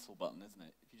cancel button, isn't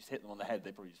it? If you just hit them on the head,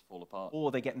 they probably just fall apart.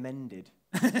 Or they get mended.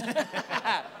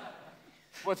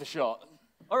 Worth a shot.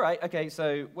 All right, okay,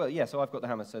 so I've got the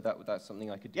hammer, so that's something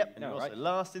I could do. Yep, and now, you're also right?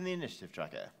 last in the initiative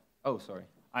tracker. Oh, sorry.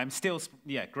 I'm still,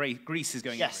 grease is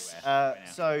going Yes. everywhere. right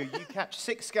now. So you catch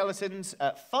 6 skeletons,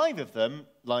 5 of them,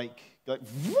 like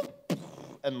whoop,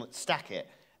 and stack it.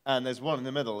 And there's one in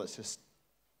the middle that's just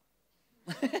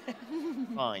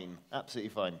fine, absolutely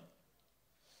fine.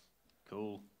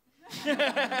 Cool.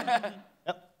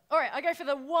 All right, I go for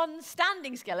the one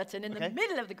standing skeleton in Okay. the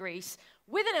middle of the grease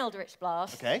with an Eldritch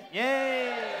Blast. Okay.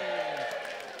 Yay!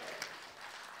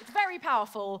 It's very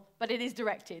powerful, but it is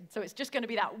directed. So it's just going to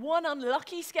be that one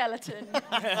unlucky skeleton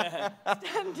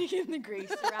standing in the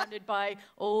grease, surrounded by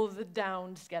all the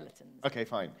downed skeletons. Okay,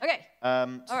 fine. Okay. All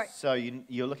right. So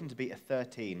you're looking to beat a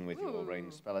 13 with your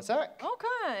ranged spell attack.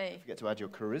 Okay. Forget to add your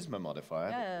charisma modifier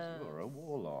Yeah. because you're a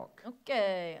warlock.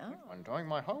 Okay. Oh. I'm doing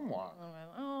my homework.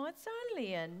 Oh, it's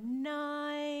only a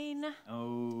 9.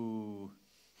 Oh.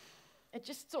 It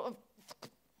just sort of...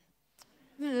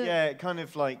 Yeah, kind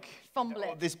of like Fumble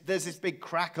it. There's this big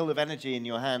crackle of energy in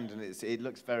your hand, and it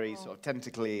looks very sort of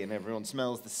tentacly, and everyone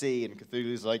smells the sea, and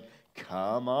Cthulhu's like,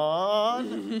 "Come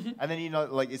on!" And then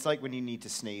it's like when you need to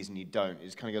sneeze and you don't. It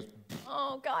just kind of goes.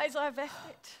 Oh, guys, I've effed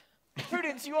it.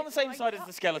 Prudence, you on the same side as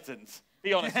the skeletons?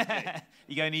 Be honest with me.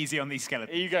 You're going easy on these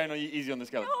skeletons. Are you going easy on the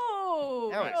skeletons? Oh,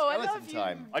 Now it's I skeleton love you,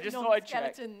 time. I just thought I'd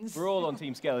check. skeletons. We're all on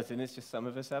Team Skeleton. It's just some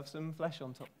of us have some flesh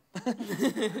on top.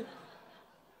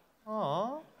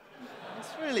 Aw, that's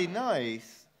really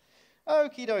nice.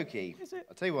 Okie dokie. Is it?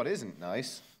 I'll tell you what isn't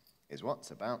nice is what's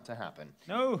about to happen.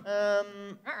 No.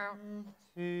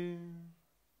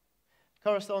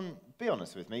 Coruscant, be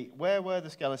honest with me. Where were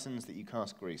the skeletons that you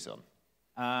cast grease on?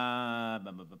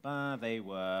 They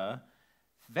were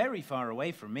very far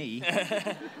away from me.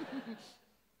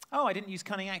 Oh, I didn't use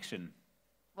cunning action.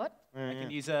 What? I can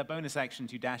use a bonus action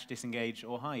to dash, disengage,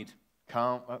 or hide.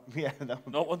 Can't. Yeah.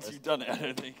 Not once you've done it, I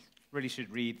don't think. Really should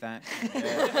read that.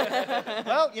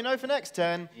 Well, for next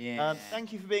turn. Yeah.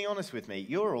 Thank you for being honest with me.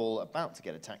 You're all about to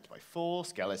get attacked by 4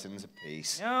 skeletons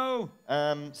apiece. No.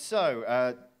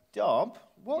 Dob,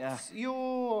 what's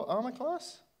your armor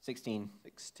class? 16.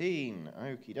 16.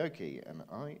 Okie dokie. And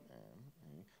I am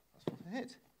a +1 to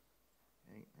hit.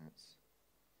 Okay, that's...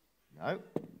 No.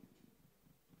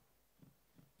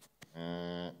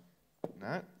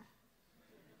 No.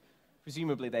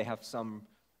 Presumably they have some,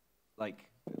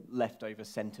 leftover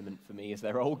sentiment for me as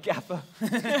their old gaffer.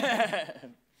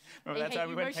 Remember They that hate time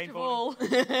you we went most of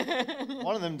paintballing? all.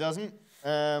 One of them doesn't.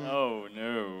 Oh,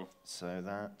 no. So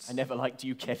that's... I never liked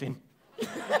you, Kevin.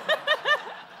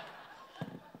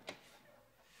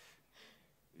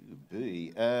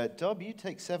 Dob, you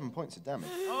take 7 points of damage.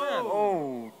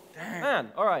 Oh, damn.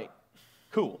 Man, all right.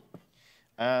 Cool.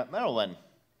 Meryl, then.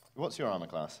 What's your armor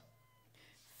class?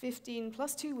 15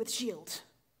 +2 with shield,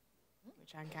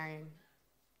 which I'm carrying.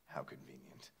 How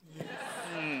convenient.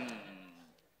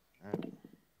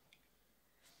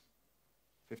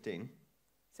 15.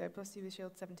 So +2 with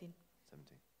shield, 17.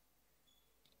 17.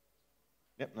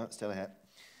 Yep, no, it's still a hit.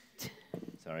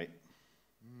 Sorry.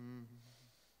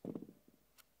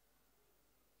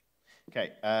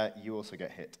 Okay, you also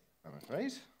get hit, I'm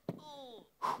afraid.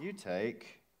 You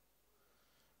take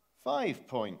 5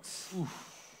 points of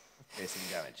piercing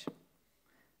damage.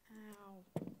 Ow.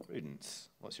 Prudence,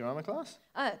 what's your armor class?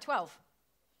 12.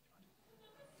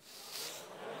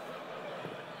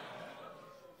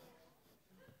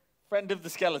 Friend of the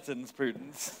skeletons,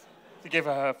 Prudence, to give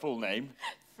her full name.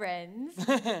 Friends.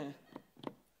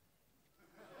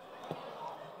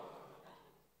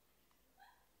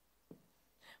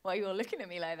 Why are you all looking at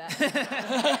me like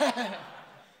that?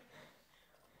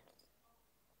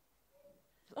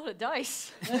 A lot of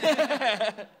dice.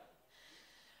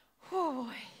 Oh,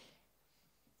 boy.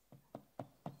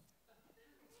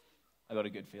 I got a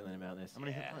good feeling about this. How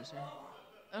many hit points do you have?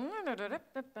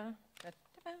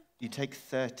 You take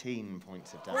 13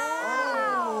 points of damage.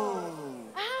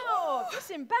 Ow!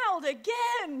 Disemboweled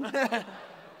again!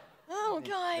 Oh,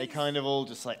 guys. They kind of all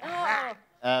just Oh. so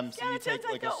you Skeletons, take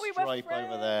I like a thought we were stripe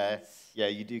over there. friends. Yeah,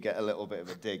 you do get a little bit of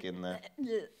a dig in there.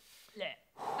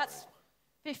 That's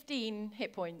 15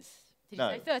 hit points. Did No,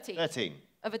 you say 13? 13.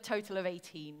 Of a total of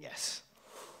 18. Yes.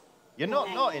 You're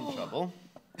not in trouble.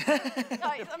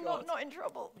 Guys, I'm not in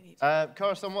trouble.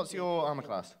 Coruscant, what's your armor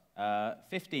class?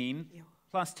 15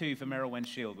 +2 for Merylwen's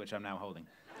shield, which I'm now holding.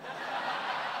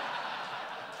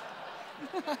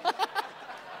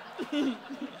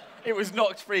 It was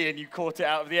knocked free and you caught it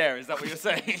out of the air, is that what you're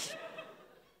saying?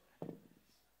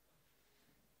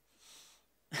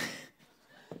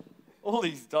 All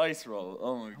these dice roll.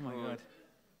 Oh my god.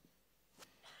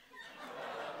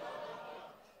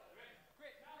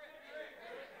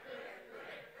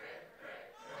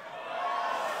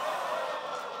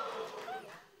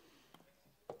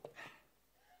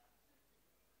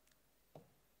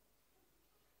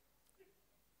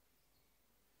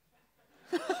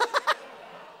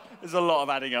 There's a lot of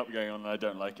adding up going on and I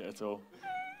don't like it at all.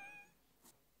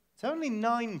 It's only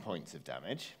 9 points of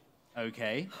damage,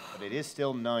 Okay. but it is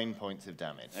still 9 points of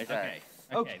damage. Okay.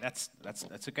 Okay, that's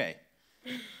okay.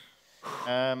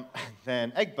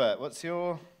 Then Egbert, what's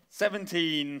your...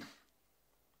 17.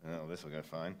 Oh, this will go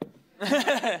fine.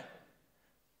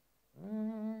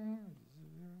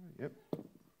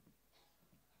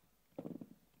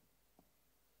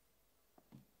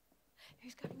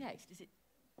 Who's going next? Is it?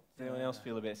 Does anyone else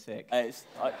feel a bit sick? It's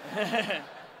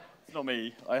not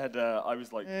me. I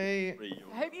was like 3.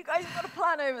 I hope you guys have got a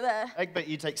plan over there. Egbert,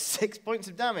 you take 6 points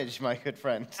of damage, my good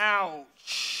friend.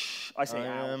 Ouch! I say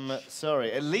ouch.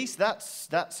 Sorry. At least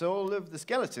that's all of the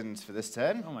skeletons for this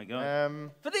turn. Oh my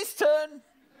god. For this turn.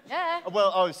 Yeah.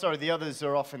 Well, oh, sorry. The others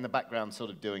are off in the background, sort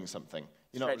of doing something.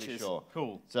 You're not really Stretches. sure.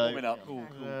 Cool. So, Warming up.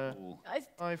 Cool. Guys,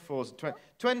 5, 4,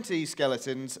 20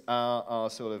 skeletons are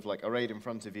sort of like arrayed in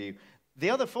front of you. The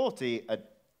other 40 are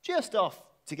just off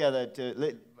together.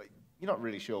 You're not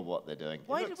really sure what they're doing.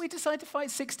 Why did we decide to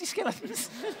fight 60 skeletons?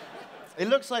 It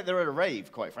looks like they're at a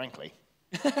rave, quite frankly.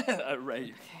 A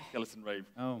rave. Skeleton rave.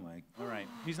 Oh my. All right.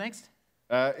 Who's next?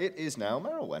 It is now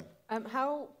Merylwen.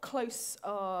 How close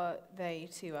are they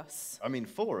to us? I mean,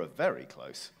 4 are very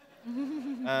close.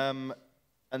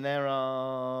 And there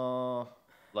are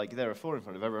 4 in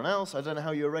front of everyone else. I don't know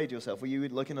how you arrayed yourself. Were you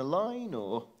like in a line,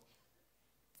 or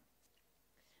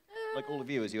like all of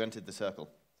you as you entered the circle?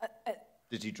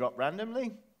 Did you drop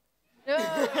randomly? No.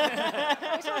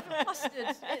 It's sort of clustered.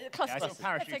 Clustered. I sort of Let's say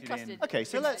parachuted clustered. in. Okay,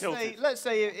 so let's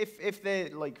say if they're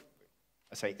like,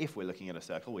 I say if we're looking at a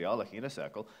circle, we are looking at a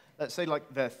circle. Let's say like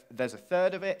there's a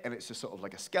third of it, and it's just sort of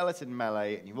like a skeleton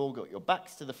melee, and you've all got your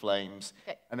backs to the flames,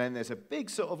 Okay. and then there's a big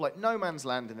sort of like no man's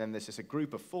land, and then there's just a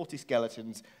group of 40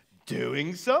 skeletons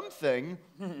doing something.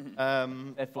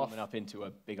 They're forming up into a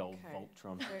big old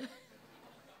Voltron. So, It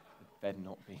better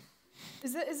not be.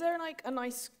 is there like a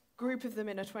nice group of them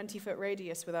in a 20-foot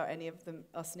radius without any of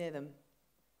us near them?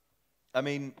 I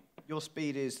mean, your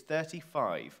speed is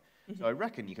 35, so I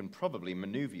reckon you can probably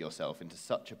maneuver yourself into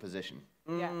such a position.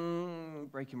 Yeah.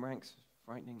 Breaking ranks.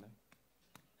 Frightening,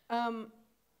 though.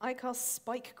 I cast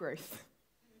spike growth.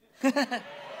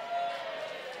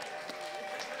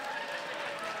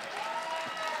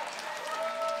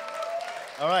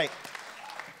 All right.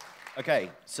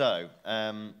 Okay, so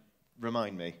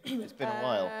remind me. It's been a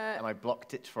while, and I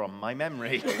blocked it from my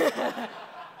memory.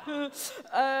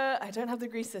 I don't have the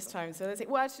grease this time, so let's see.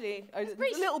 Well, actually, a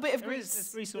little bit of grease.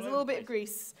 There's grease all There's a over little the bit of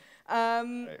grease.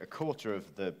 A quarter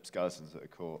of the skeletons that are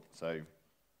caught, so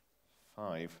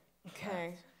 5,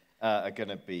 Okay. are going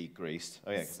to be greased.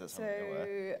 Oh, yeah, because that's how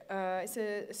they were.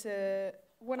 It's a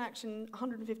one action,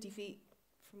 150 feet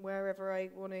from wherever I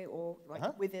want to, or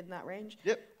like within that range.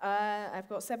 Yep. I've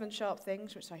got 7 sharp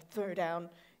things, which I throw down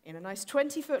in a nice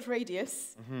 20-foot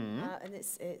radius, and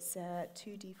it's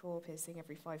 2d4 piercing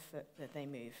every 5 foot that they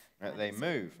move. They It's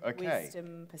move, okay.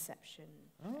 Wisdom, perception,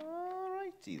 All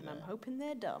righty and then. I'm hoping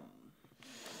they're dumb.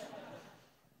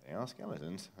 They are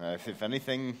skeletons. If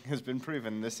anything has been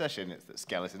proven in this session, it's that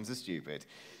skeletons are stupid.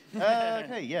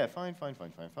 Okay, yeah, fine. Oh,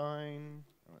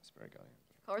 that's Spirit Guardian.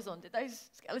 Corazon, did those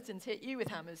skeletons hit you with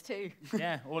hammers too?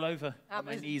 Yeah, all over. On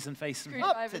my Hammers. knees and face. Screw-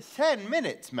 Up to 10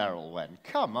 minutes, Merylwen.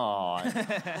 Come on.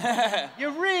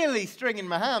 You're really stringing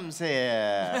my hams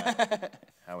here.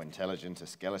 How intelligent are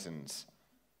skeletons?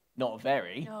 Not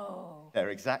very. No.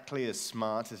 They're exactly as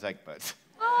smart as Egbert.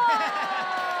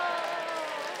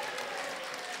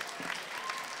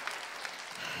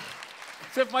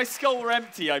 So if my skull were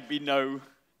empty, I'd be no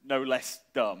less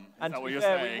dumb. Is And that to what be you're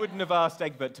fair, saying? we wouldn't have asked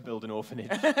Egbert to build an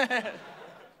orphanage.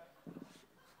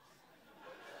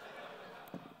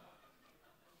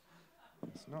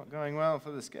 It's not going well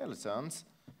for the skeletons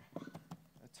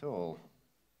at all.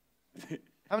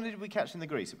 How many did we catch in the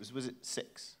grease? Was it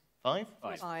 6? 5?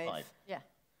 5. Yeah.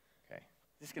 Okay.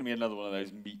 This is going to be another one of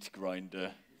those meat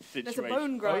grinder There's situations. a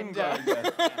bone grinder.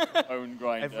 Bone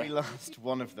grinder. Every last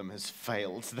one of them has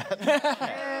failed that.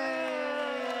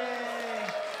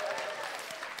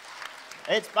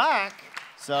 It's back.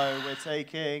 So we're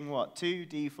taking, what,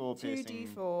 2d4 piercing?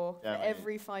 2d4 for damage.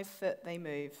 every 5 foot they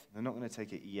move. They're not going to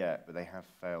take it yet, but they have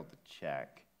failed the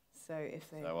check. So if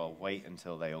they... So I'll wait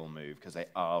until they all move, because they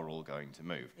are all going to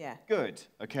move. Yeah. Good.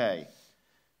 Okay.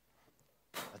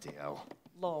 Bloody hell.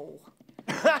 Lol.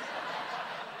 Is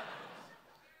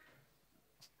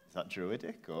that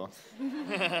druidic, or?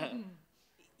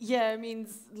 Yeah, it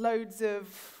means loads of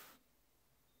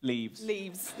Leaves.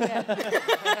 leaves.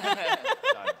 Yeah.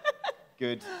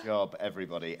 Good job,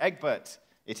 everybody. Egbert,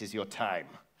 it is your time.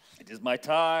 It is my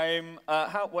time.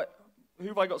 Who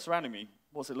have I got surrounding me?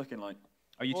 What's it looking like?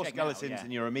 Are you 4 checking out? skeletons Yeah.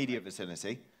 in your immediate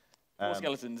vicinity. 4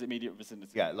 skeletons, immediate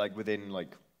vicinity. Yeah, like within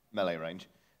like melee range.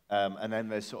 And then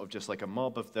there's sort of just like a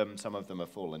mob of them. Some of them have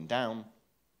fallen down.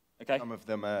 Okay. Some of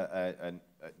them are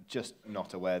just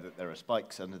not aware that there are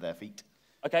spikes under their feet.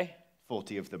 Okay.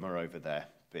 40 of them are over there,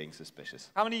 being suspicious.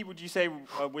 How many would you say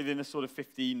are within a sort of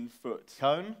 15-foot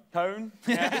Cone? cone?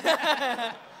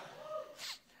 Yeah.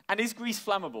 And is grease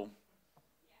flammable?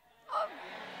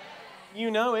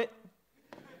 You know it.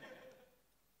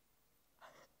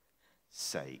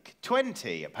 sake.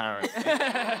 20, apparently.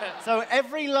 So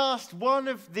every last one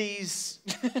of these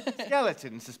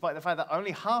skeletons, despite the fact that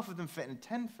only half of them fit in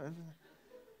 10 foot.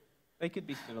 They could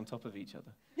be stood on top of each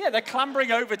other. Yeah, they're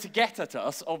clambering over to get at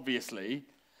us, obviously.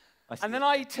 And then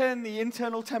I turn the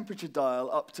internal temperature dial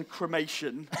up to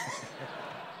cremation.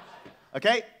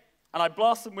 Okay. And I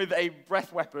blast them with a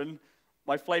breath weapon,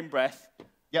 my flame breath.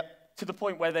 Yep. To the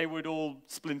point where they would all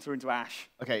splinter into ash.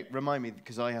 Okay, remind me,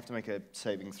 because I have to make a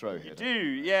saving throw here. You do,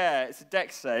 yeah. It's a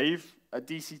dex save, a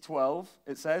DC 12,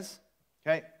 it says.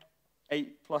 Okay.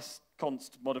 8 plus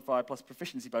const modifier plus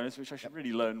proficiency bonus, which I should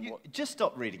really learn what... Just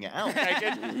stop reading it out. Okay,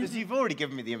 good. Because you've already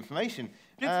given me the information.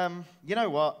 You know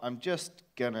what? I'm just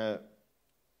going to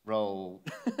roll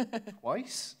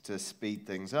twice to speed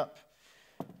things up.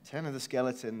 10 of the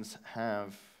skeletons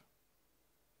have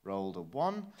rolled a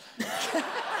 1.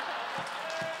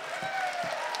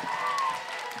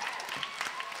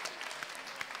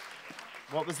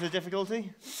 What was the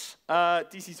difficulty?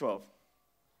 DC 12.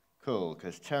 Cool,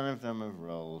 because 10 of them have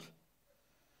rolled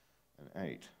an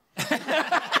 8.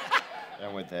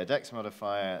 And with their dex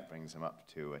modifier, it brings them up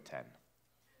to a 10.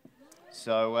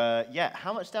 So, yeah,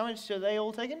 how much damage are they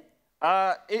all taking?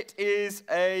 It is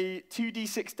a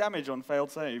 2d6 damage on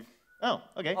failed save. Oh,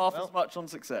 okay. Half as much on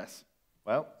success.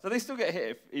 Well. So they still get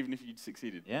hit even if you'd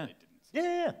succeeded. Yeah. They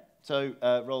didn't. Yeah. So,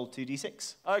 roll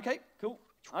 2d6. Okay, cool.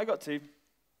 I got 2.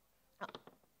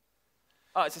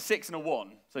 Oh, it's a 6 and a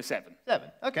 1, so 7.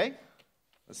 7, okay.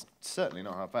 That's certainly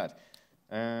not half bad.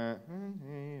 Damage,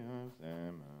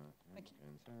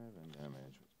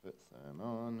 which puts them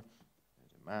on.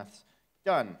 Maths.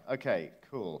 Done. Okay,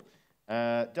 cool.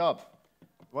 Dob,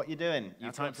 what you doing?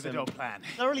 Now time for the dog plan.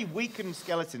 Thoroughly weakened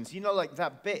skeletons. You know, like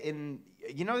that bit in...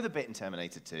 You know the bit in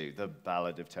Terminator 2, the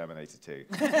Ballad of Terminator 2?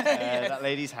 That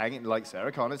lady's hanging, like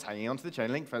Sarah Connor's hanging onto the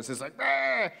chain link fence. It's like,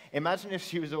 bah! Imagine if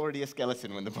she was already a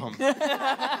skeleton when the bomb.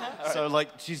 So,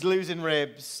 like, she's losing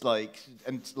ribs, like,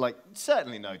 and, like,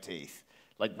 certainly no teeth.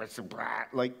 Like,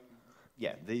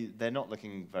 yeah, they're not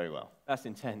looking very well. That's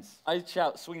intense. I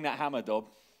shout, swing that hammer, Dob.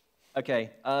 Okay,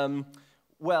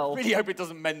 well... I really hope it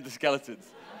doesn't mend the skeletons.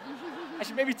 I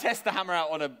should maybe test the hammer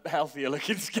out on a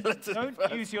healthier-looking skeleton.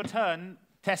 Don't use your turn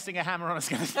testing a hammer on a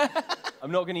skeleton. I'm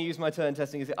not going to use my turn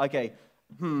testing. Okay,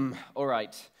 all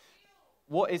right.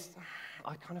 What is...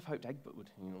 I kind of hoped Egbert would.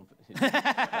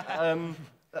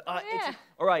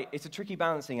 All right, it's a tricky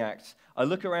balancing act. I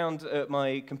look around at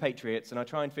my compatriots and I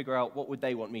try and figure out what would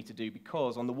they want me to do,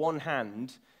 because on the one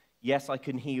hand, yes, I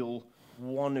can heal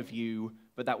one of you,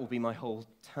 but that will be my whole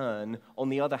turn. On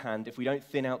the other hand, if we don't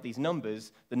thin out these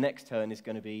numbers, the next turn is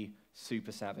going to be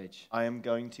super savage. I am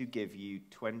going to give you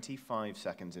 25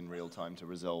 seconds in real time to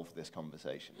resolve this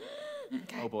conversation.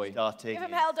 Okay. Oh boy. Starting Give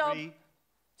him in hell, Dob. 3,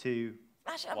 2,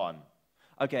 Smash 'em. 1.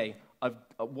 Okay, I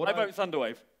vote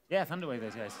Thunderwave. Yeah, Thunderwave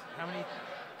those guys. How many?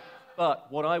 But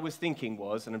what I was thinking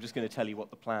was, and I'm just going to tell you what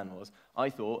the plan was,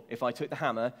 I thought if I took the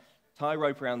hammer, tie a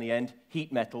rope around the end,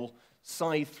 heat metal,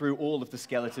 scythe through all of the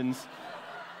skeletons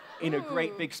in a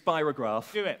great big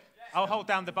spirograph. Do it. I'll hold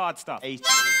down the bard stuff. 18,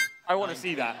 I want to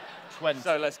see that. 20,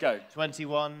 So let's go.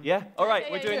 21. Yeah? All right,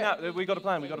 Yeah, we're yeah, doing yeah. that. We've got a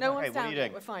plan. We've got a No plan. one's what are down you yet,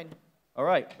 doing? we're fine. All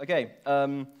right, okay.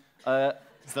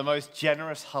 It's the most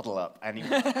generous huddle-up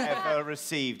anyone's ever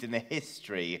received in the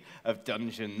history of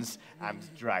Dungeons and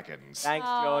Dragons. Thanks,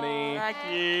 Johnny. Thank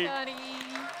you. Johnny.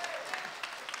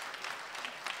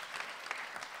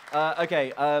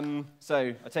 Okay,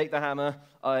 so I take the hammer,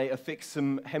 I affix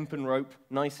some hempen rope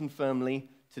nice and firmly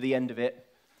to the end of it,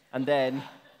 and then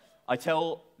I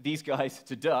tell these guys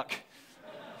to duck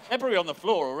They're probably on the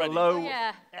floor already. below,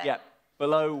 Yeah.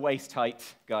 below waist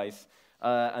height, guys.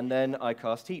 And then I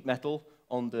cast heat metal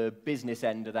on the business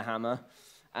end of the hammer,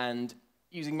 and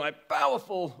using my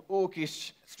powerful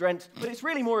orcish strength, but it's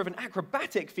really more of an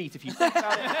acrobatic feat if you think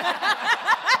about it.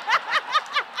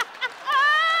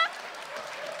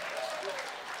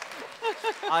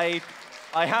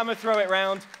 I hammer throw it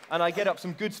round, and I get up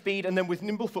some good speed, and then with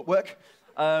nimble footwork,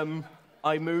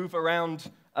 I move around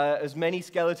as many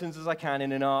skeletons as I can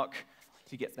in an arc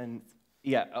to get them,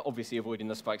 yeah, obviously avoiding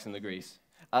the spikes and the grease,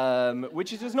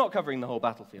 which is just not covering the whole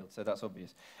battlefield, so that's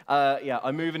obvious. Yeah,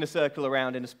 I move in a circle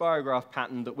around in a spirograph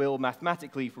pattern that will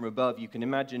mathematically from above, you can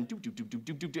imagine,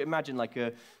 imagine like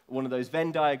one of those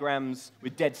Venn diagrams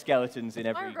with dead skeletons in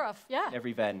every, Spirograph, yeah.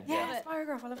 every Venn. Yeah,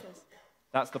 spirograph, I love this.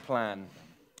 That's the plan.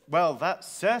 Well, that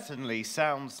certainly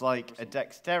sounds like a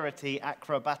dexterity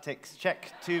acrobatics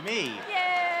check to me.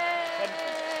 Yay!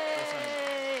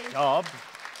 Dob,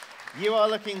 you are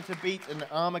looking to beat an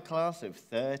armor class of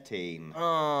 13.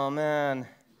 Oh, man.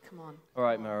 Come on, All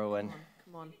right, Merowyn.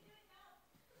 come on.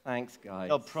 Thanks, guys.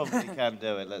 Dob probably can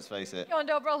do it, let's face it. Go on,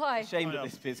 Dob, roll high. Shame that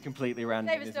this bit's completely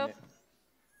random, Save us, isn't Dob. it?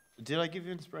 Did I give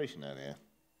you inspiration earlier?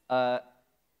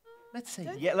 Let's see.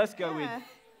 Yeah, let's go with...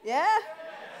 Yeah?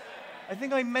 I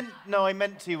think I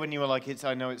meant to when you were like,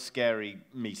 I know it's scary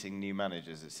meeting new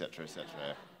managers, etc., etc.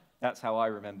 That's how I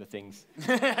remember things.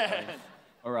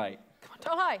 All right. Come on,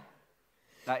 roll high.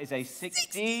 That is a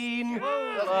 16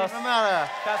 Doesn't plus... even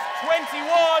matter. That's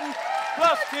 21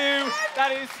 plus 2.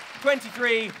 That is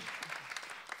 23.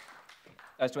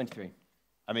 That's 23.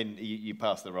 I mean, you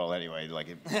passed the roll anyway.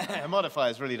 Like, the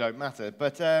modifiers really don't matter.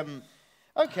 But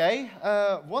okay,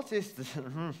 what is the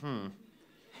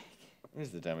what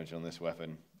is the damage on this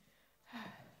weapon?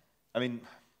 I mean,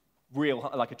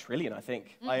 Like a trillion, I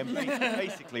think. I am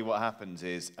basically what happens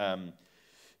is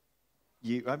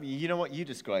you know what? You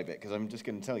describe it because I'm just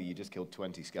going to tell you. You just killed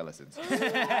 20 skeletons.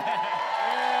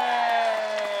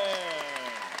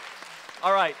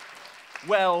 All right.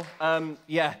 Well,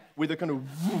 yeah, with a kind of...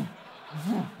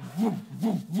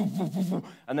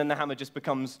 and then the hammer just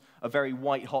becomes a very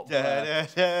white-hot blur.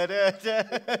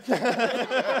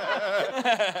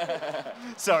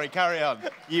 Sorry, carry on.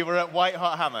 You were at White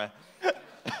Hot Hammer.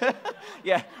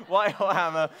 Yeah, white-hot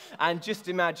hammer. And just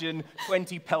imagine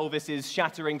 20 pelvises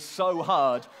shattering so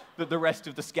hard that the rest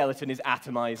of the skeleton is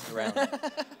atomized around.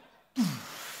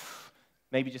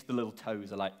 Maybe just the little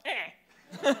toes are like...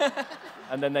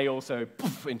 and then they also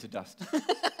poof into dust.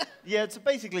 Yeah, so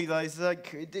basically, it's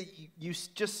like you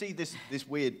just see this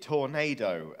weird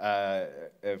tornado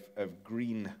of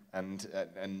green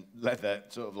and leather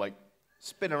sort of like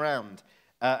spin around,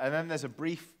 and then there's a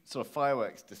brief sort of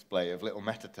fireworks display of little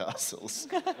metatarsals,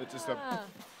 that just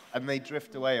and they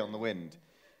drift away on the wind.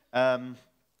 And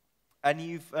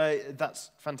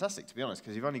that's fantastic, to be honest,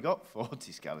 because you've only got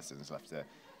 40 skeletons left to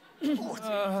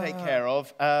take care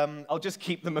of. I'll just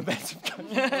keep the momentum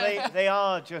going. They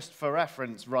are, just for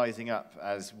reference, rising up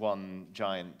as one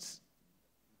giant,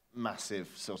 massive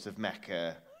sort of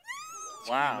mecha,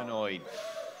 humanoid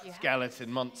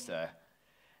skeleton monster.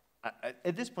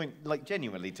 At this point, like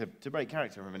genuinely, to break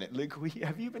character for a minute, Luke,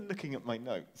 have you been looking at my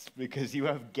notes? Because you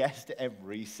have guessed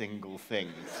every single thing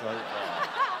so far.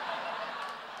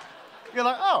 You're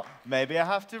like, oh, maybe I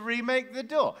have to remake the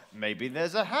door. Maybe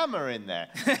there's a hammer in there.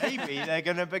 Maybe they're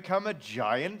going to become a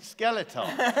giant skeleton.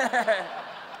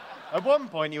 At one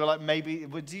point, you were like, maybe...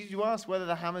 Did you ask whether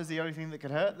the hammer's the only thing that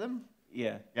could hurt them?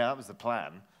 Yeah. Yeah, that was the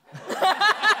plan.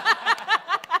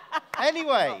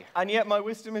 Anyway. And yet my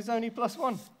wisdom is only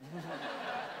 +1.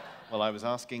 Well, I was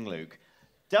asking Luke.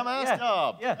 Dumbass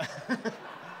Dob. Yeah.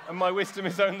 And my wisdom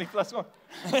is only +1.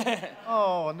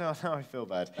 Oh, no, I feel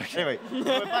bad. Anyway,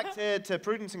 we're back to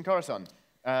Prudence and Coruscant.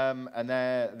 And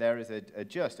there is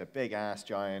just a big-ass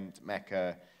giant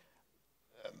mecha.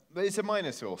 It's a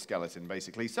Minotaur skeleton,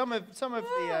 basically. Some of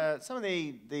the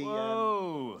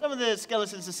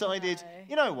skeletons decided,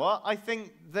 you know what? I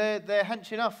think they're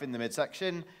hench enough in the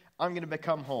midsection. I'm going to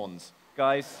become horns.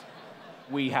 Guys,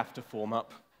 we have to form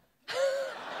up.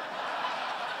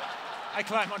 I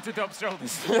climb onto Dob's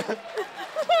shoulders.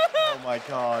 Oh my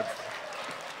god.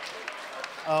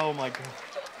 Oh my god.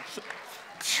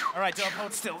 All right, Dob,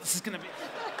 hold still. This is going to be...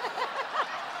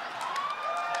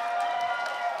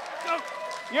 Go!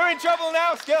 You're in trouble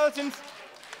now, skeletons.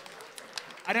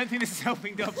 I don't think this is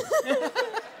helping, Dob.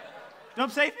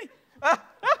 Dob, save me. All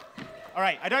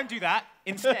right, I don't do that.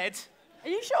 Instead... Are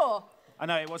you sure? I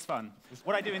know, it was fun.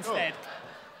 What I do instead,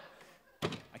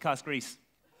 I cast grease.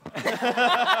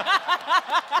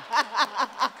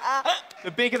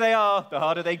 The bigger they are, the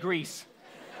harder they grease.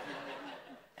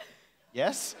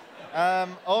 Yes?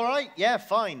 All right, yeah,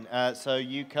 fine. So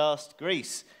you cast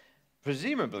grease.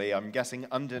 Presumably, I'm guessing,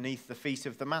 underneath the feet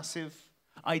of the massive...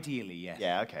 Ideally, yes.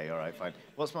 Yeah, okay, all right, fine.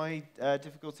 What's my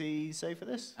difficulty save for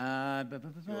this? My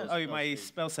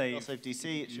spell save. Spell save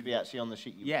DC, it should be actually on the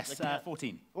sheet you Yes, looking at.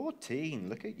 14. 14,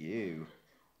 look at you.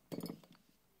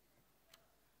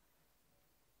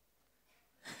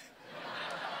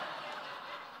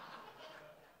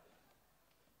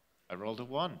 I rolled a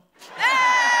 1.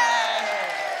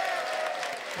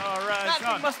 That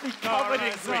thing must be covered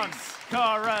in grease.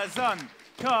 Corazon.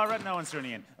 No one's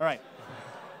turning in. All right.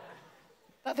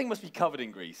 That thing must be covered in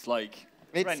grease, like...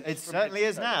 It certainly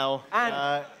is now.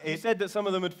 And you said that some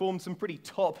of them had formed some pretty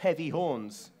top-heavy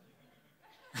horns.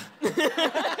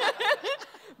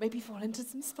 Maybe fall into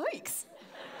some spikes.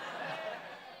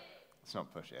 Let's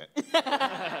not push it.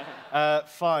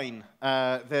 Fine.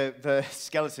 The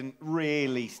skeleton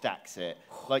really stacks it.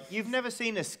 Like, you've never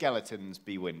seen a skeletons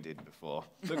be winded before.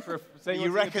 Look for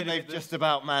You reckon they've just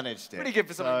about managed it. Pretty good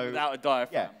for something without a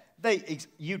diaphragm. Yeah.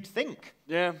 You'd think.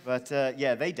 Yeah. But,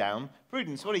 yeah, they down.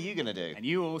 Prudence, what are you going to do? And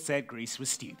you all said Greece was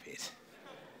stupid.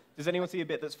 Does anyone see a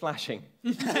bit that's flashing?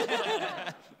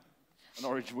 An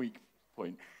orange weak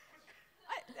point.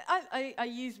 I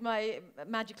use my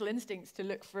magical instincts to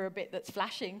look for a bit that's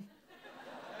flashing.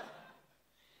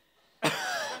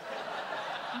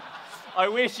 I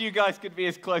wish you guys could be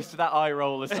as close to that eye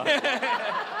roll as I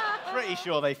am. Pretty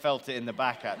sure they felt it in the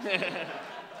back, actually.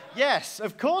 Yes,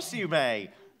 of course you may.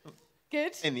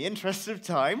 Good. In the interest of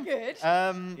time. Good.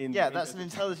 Yeah, that's an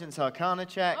intelligence arcana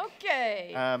check.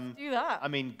 Okay. Do that. I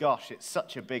mean, gosh, it's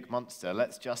such a big monster.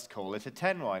 Let's just call it a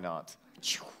 10, why not?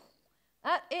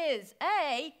 That is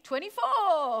a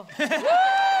 24.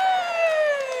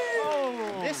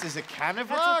 This is a can of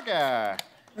lager.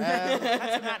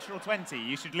 That's a natural 20.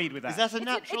 You should lead with that. Is that a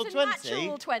natural 20? It's a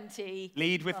natural 20.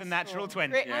 Lead with the natural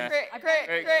 20. Crit, Yeah. crit, crit,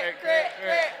 crit, crit, crit,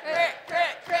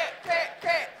 crit, crit,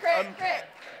 crit, crit, crit.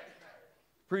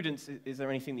 Prudence, is there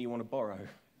anything that you want to borrow?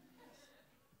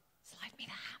 Slide me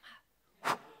the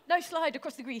hammer. No slide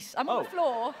across the grease. I'm on the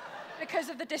floor because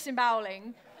of the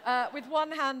disemboweling. With one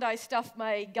hand, I stuff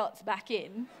my guts back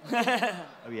in.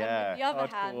 Oh, yeah. The other Hardcore.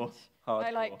 hand, Hardcore.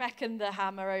 I like beckon the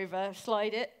hammer over,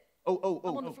 slide it. I'm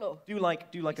on the floor. Do like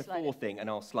a slide Thor it. thing, and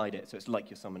I'll slide it, so it's like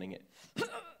you're summoning it.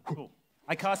 Cool.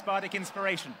 I cast Bardic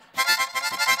Inspiration.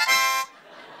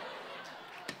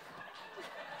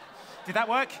 Did that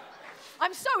work?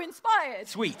 I'm so inspired.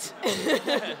 Sweet.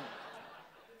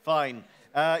 Fine.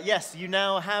 Yes, you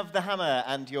now have the hammer,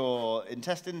 and your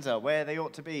intestines are where they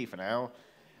ought to be for now.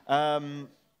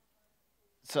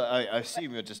 So I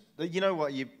assume you're just... You know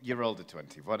what? You rolled a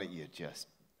 20. Why don't you just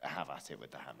have at it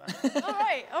with the hammer?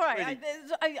 All right.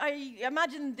 I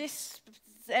imagine this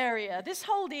area, this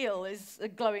whole deal is a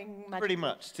glowing magic. Pretty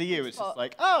much. To you, it's just spot.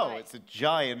 like, oh, Right. it's a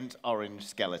giant orange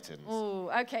skeleton. Ooh,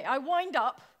 okay. I wind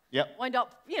up, Yep.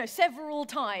 several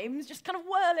times, just kind of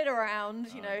whirl it around,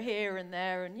 here and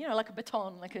there, and, like a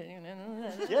baton, like a...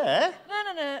 Yeah.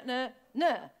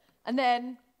 No. And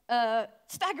then,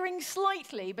 staggering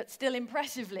slightly, but still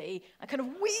impressively, I kind of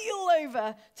wheel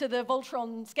over to the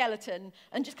Voltron skeleton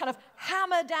and just kind of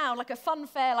hammer down like a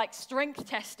funfair, like strength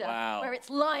tester, where it's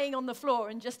lying on the floor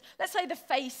and just, let's say the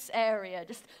face area,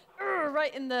 just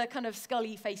right in the kind of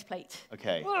scully faceplate.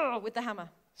 Okay. With the hammer.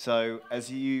 So as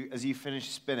you finish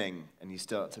spinning and you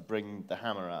start to bring the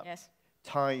hammer up, Yes.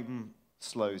 time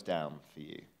slows down for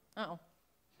you Oh.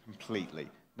 completely.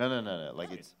 No. Like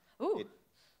Ooh.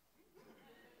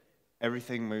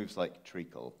 Everything moves like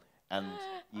treacle, and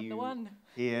I'm you the one.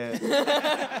 hear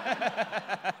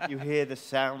you hear the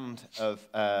sound of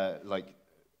like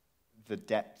the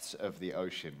depths of the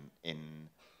ocean in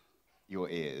your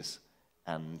ears,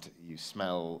 and you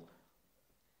smell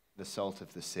the salt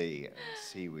of the sea and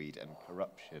seaweed and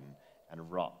corruption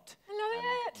and rot. I love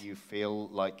it. You feel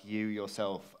like you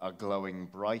yourself are glowing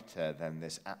brighter than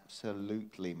this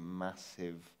absolutely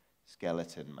massive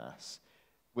skeleton mass,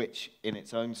 which in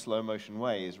its own slow motion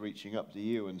way is reaching up to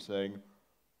you and saying,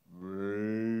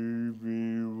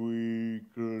 maybe we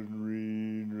can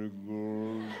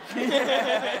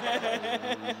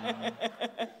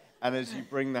renegotiate. And as you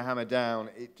bring the hammer down,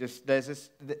 it just, there's a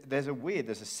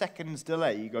second's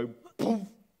delay. You go, poof.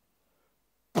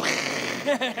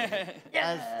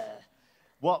 As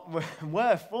what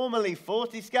were formerly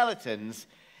 40 skeletons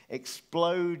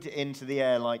explode into the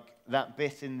air like that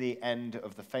bit in the end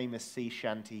of the famous sea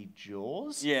shanty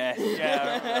Jaws. Yeah, I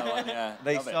remember that one, yeah.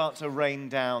 They Love it. start to rain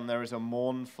down. There is a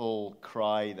mournful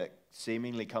cry that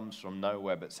seemingly comes from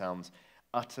nowhere but sounds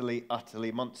utterly,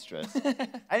 utterly monstrous.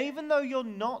 And even though you're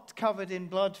not covered in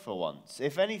blood for once,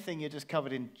 if anything, you're just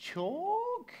covered in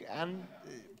chalk and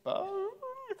bone.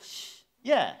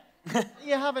 Yeah.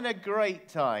 You're having a great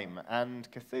time, and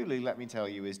Cthulhu, let me tell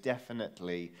you, is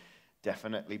definitely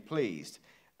pleased.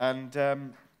 And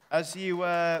as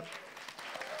the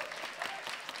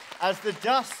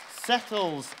dust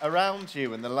settles around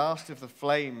you and the last of the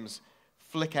flames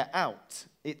flicker out,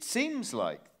 it seems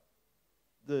like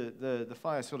the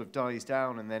fire sort of dies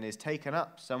down and then is taken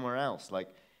up somewhere else,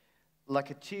 like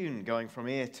a tune going from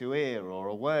ear to ear, or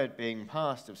a word being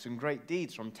passed of some great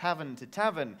deeds from tavern to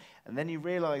tavern, and then you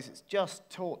realize it's just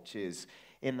torches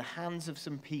in the hands of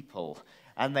some people,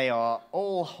 and they are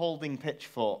all holding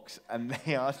pitchforks, and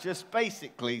they are just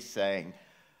basically saying,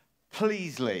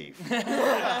 please leave. In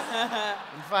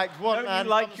fact, one man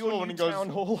like comes your forward new and goes, town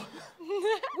hall?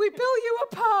 We built you a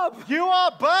pub. you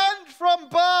are banned from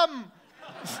Bum!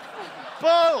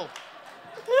 Bull!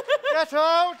 Get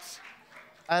out!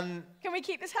 And Can we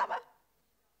keep this hammer?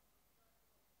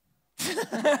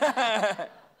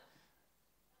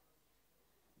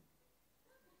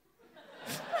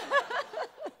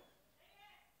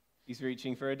 He's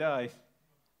reaching for a dice.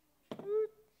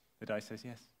 The dice says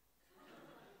yes.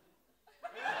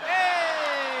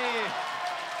 Hey!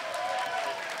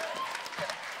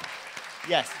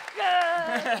 Yes.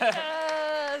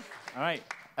 Yes! All right.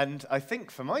 And I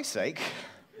think for my sake,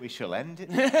 we shall end it.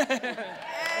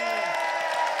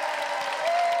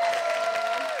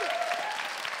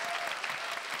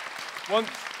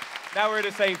 Now we're at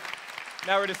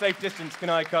a safe distance. Can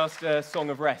I cast a Song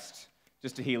of Rest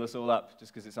just to heal us all up?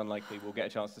 Just because it's unlikely we'll get a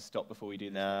chance to stop before we do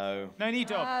this. No. No need,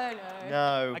 Dob.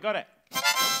 No. I got it.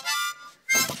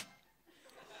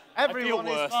 Everyone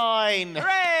is worse. fine.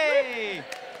 Hooray!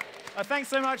 Thanks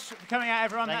so much for coming out,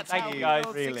 everyone. Thank That's how you, we guys,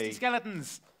 build really. 60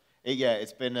 skeletons. Yeah,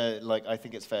 it's been I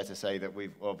think it's fair to say that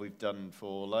we've done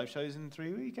 4 live shows in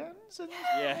 3 weekends. And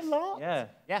Yes. a lot. Yeah.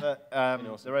 Yeah. But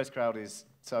awesome. the Rose crowd is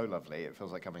so lovely. It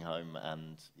feels like coming home,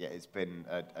 and yeah, it's been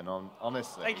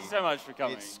honestly. Thank you so much for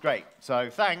coming. It's great. So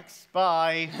thanks.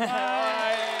 Bye.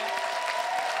 Bye.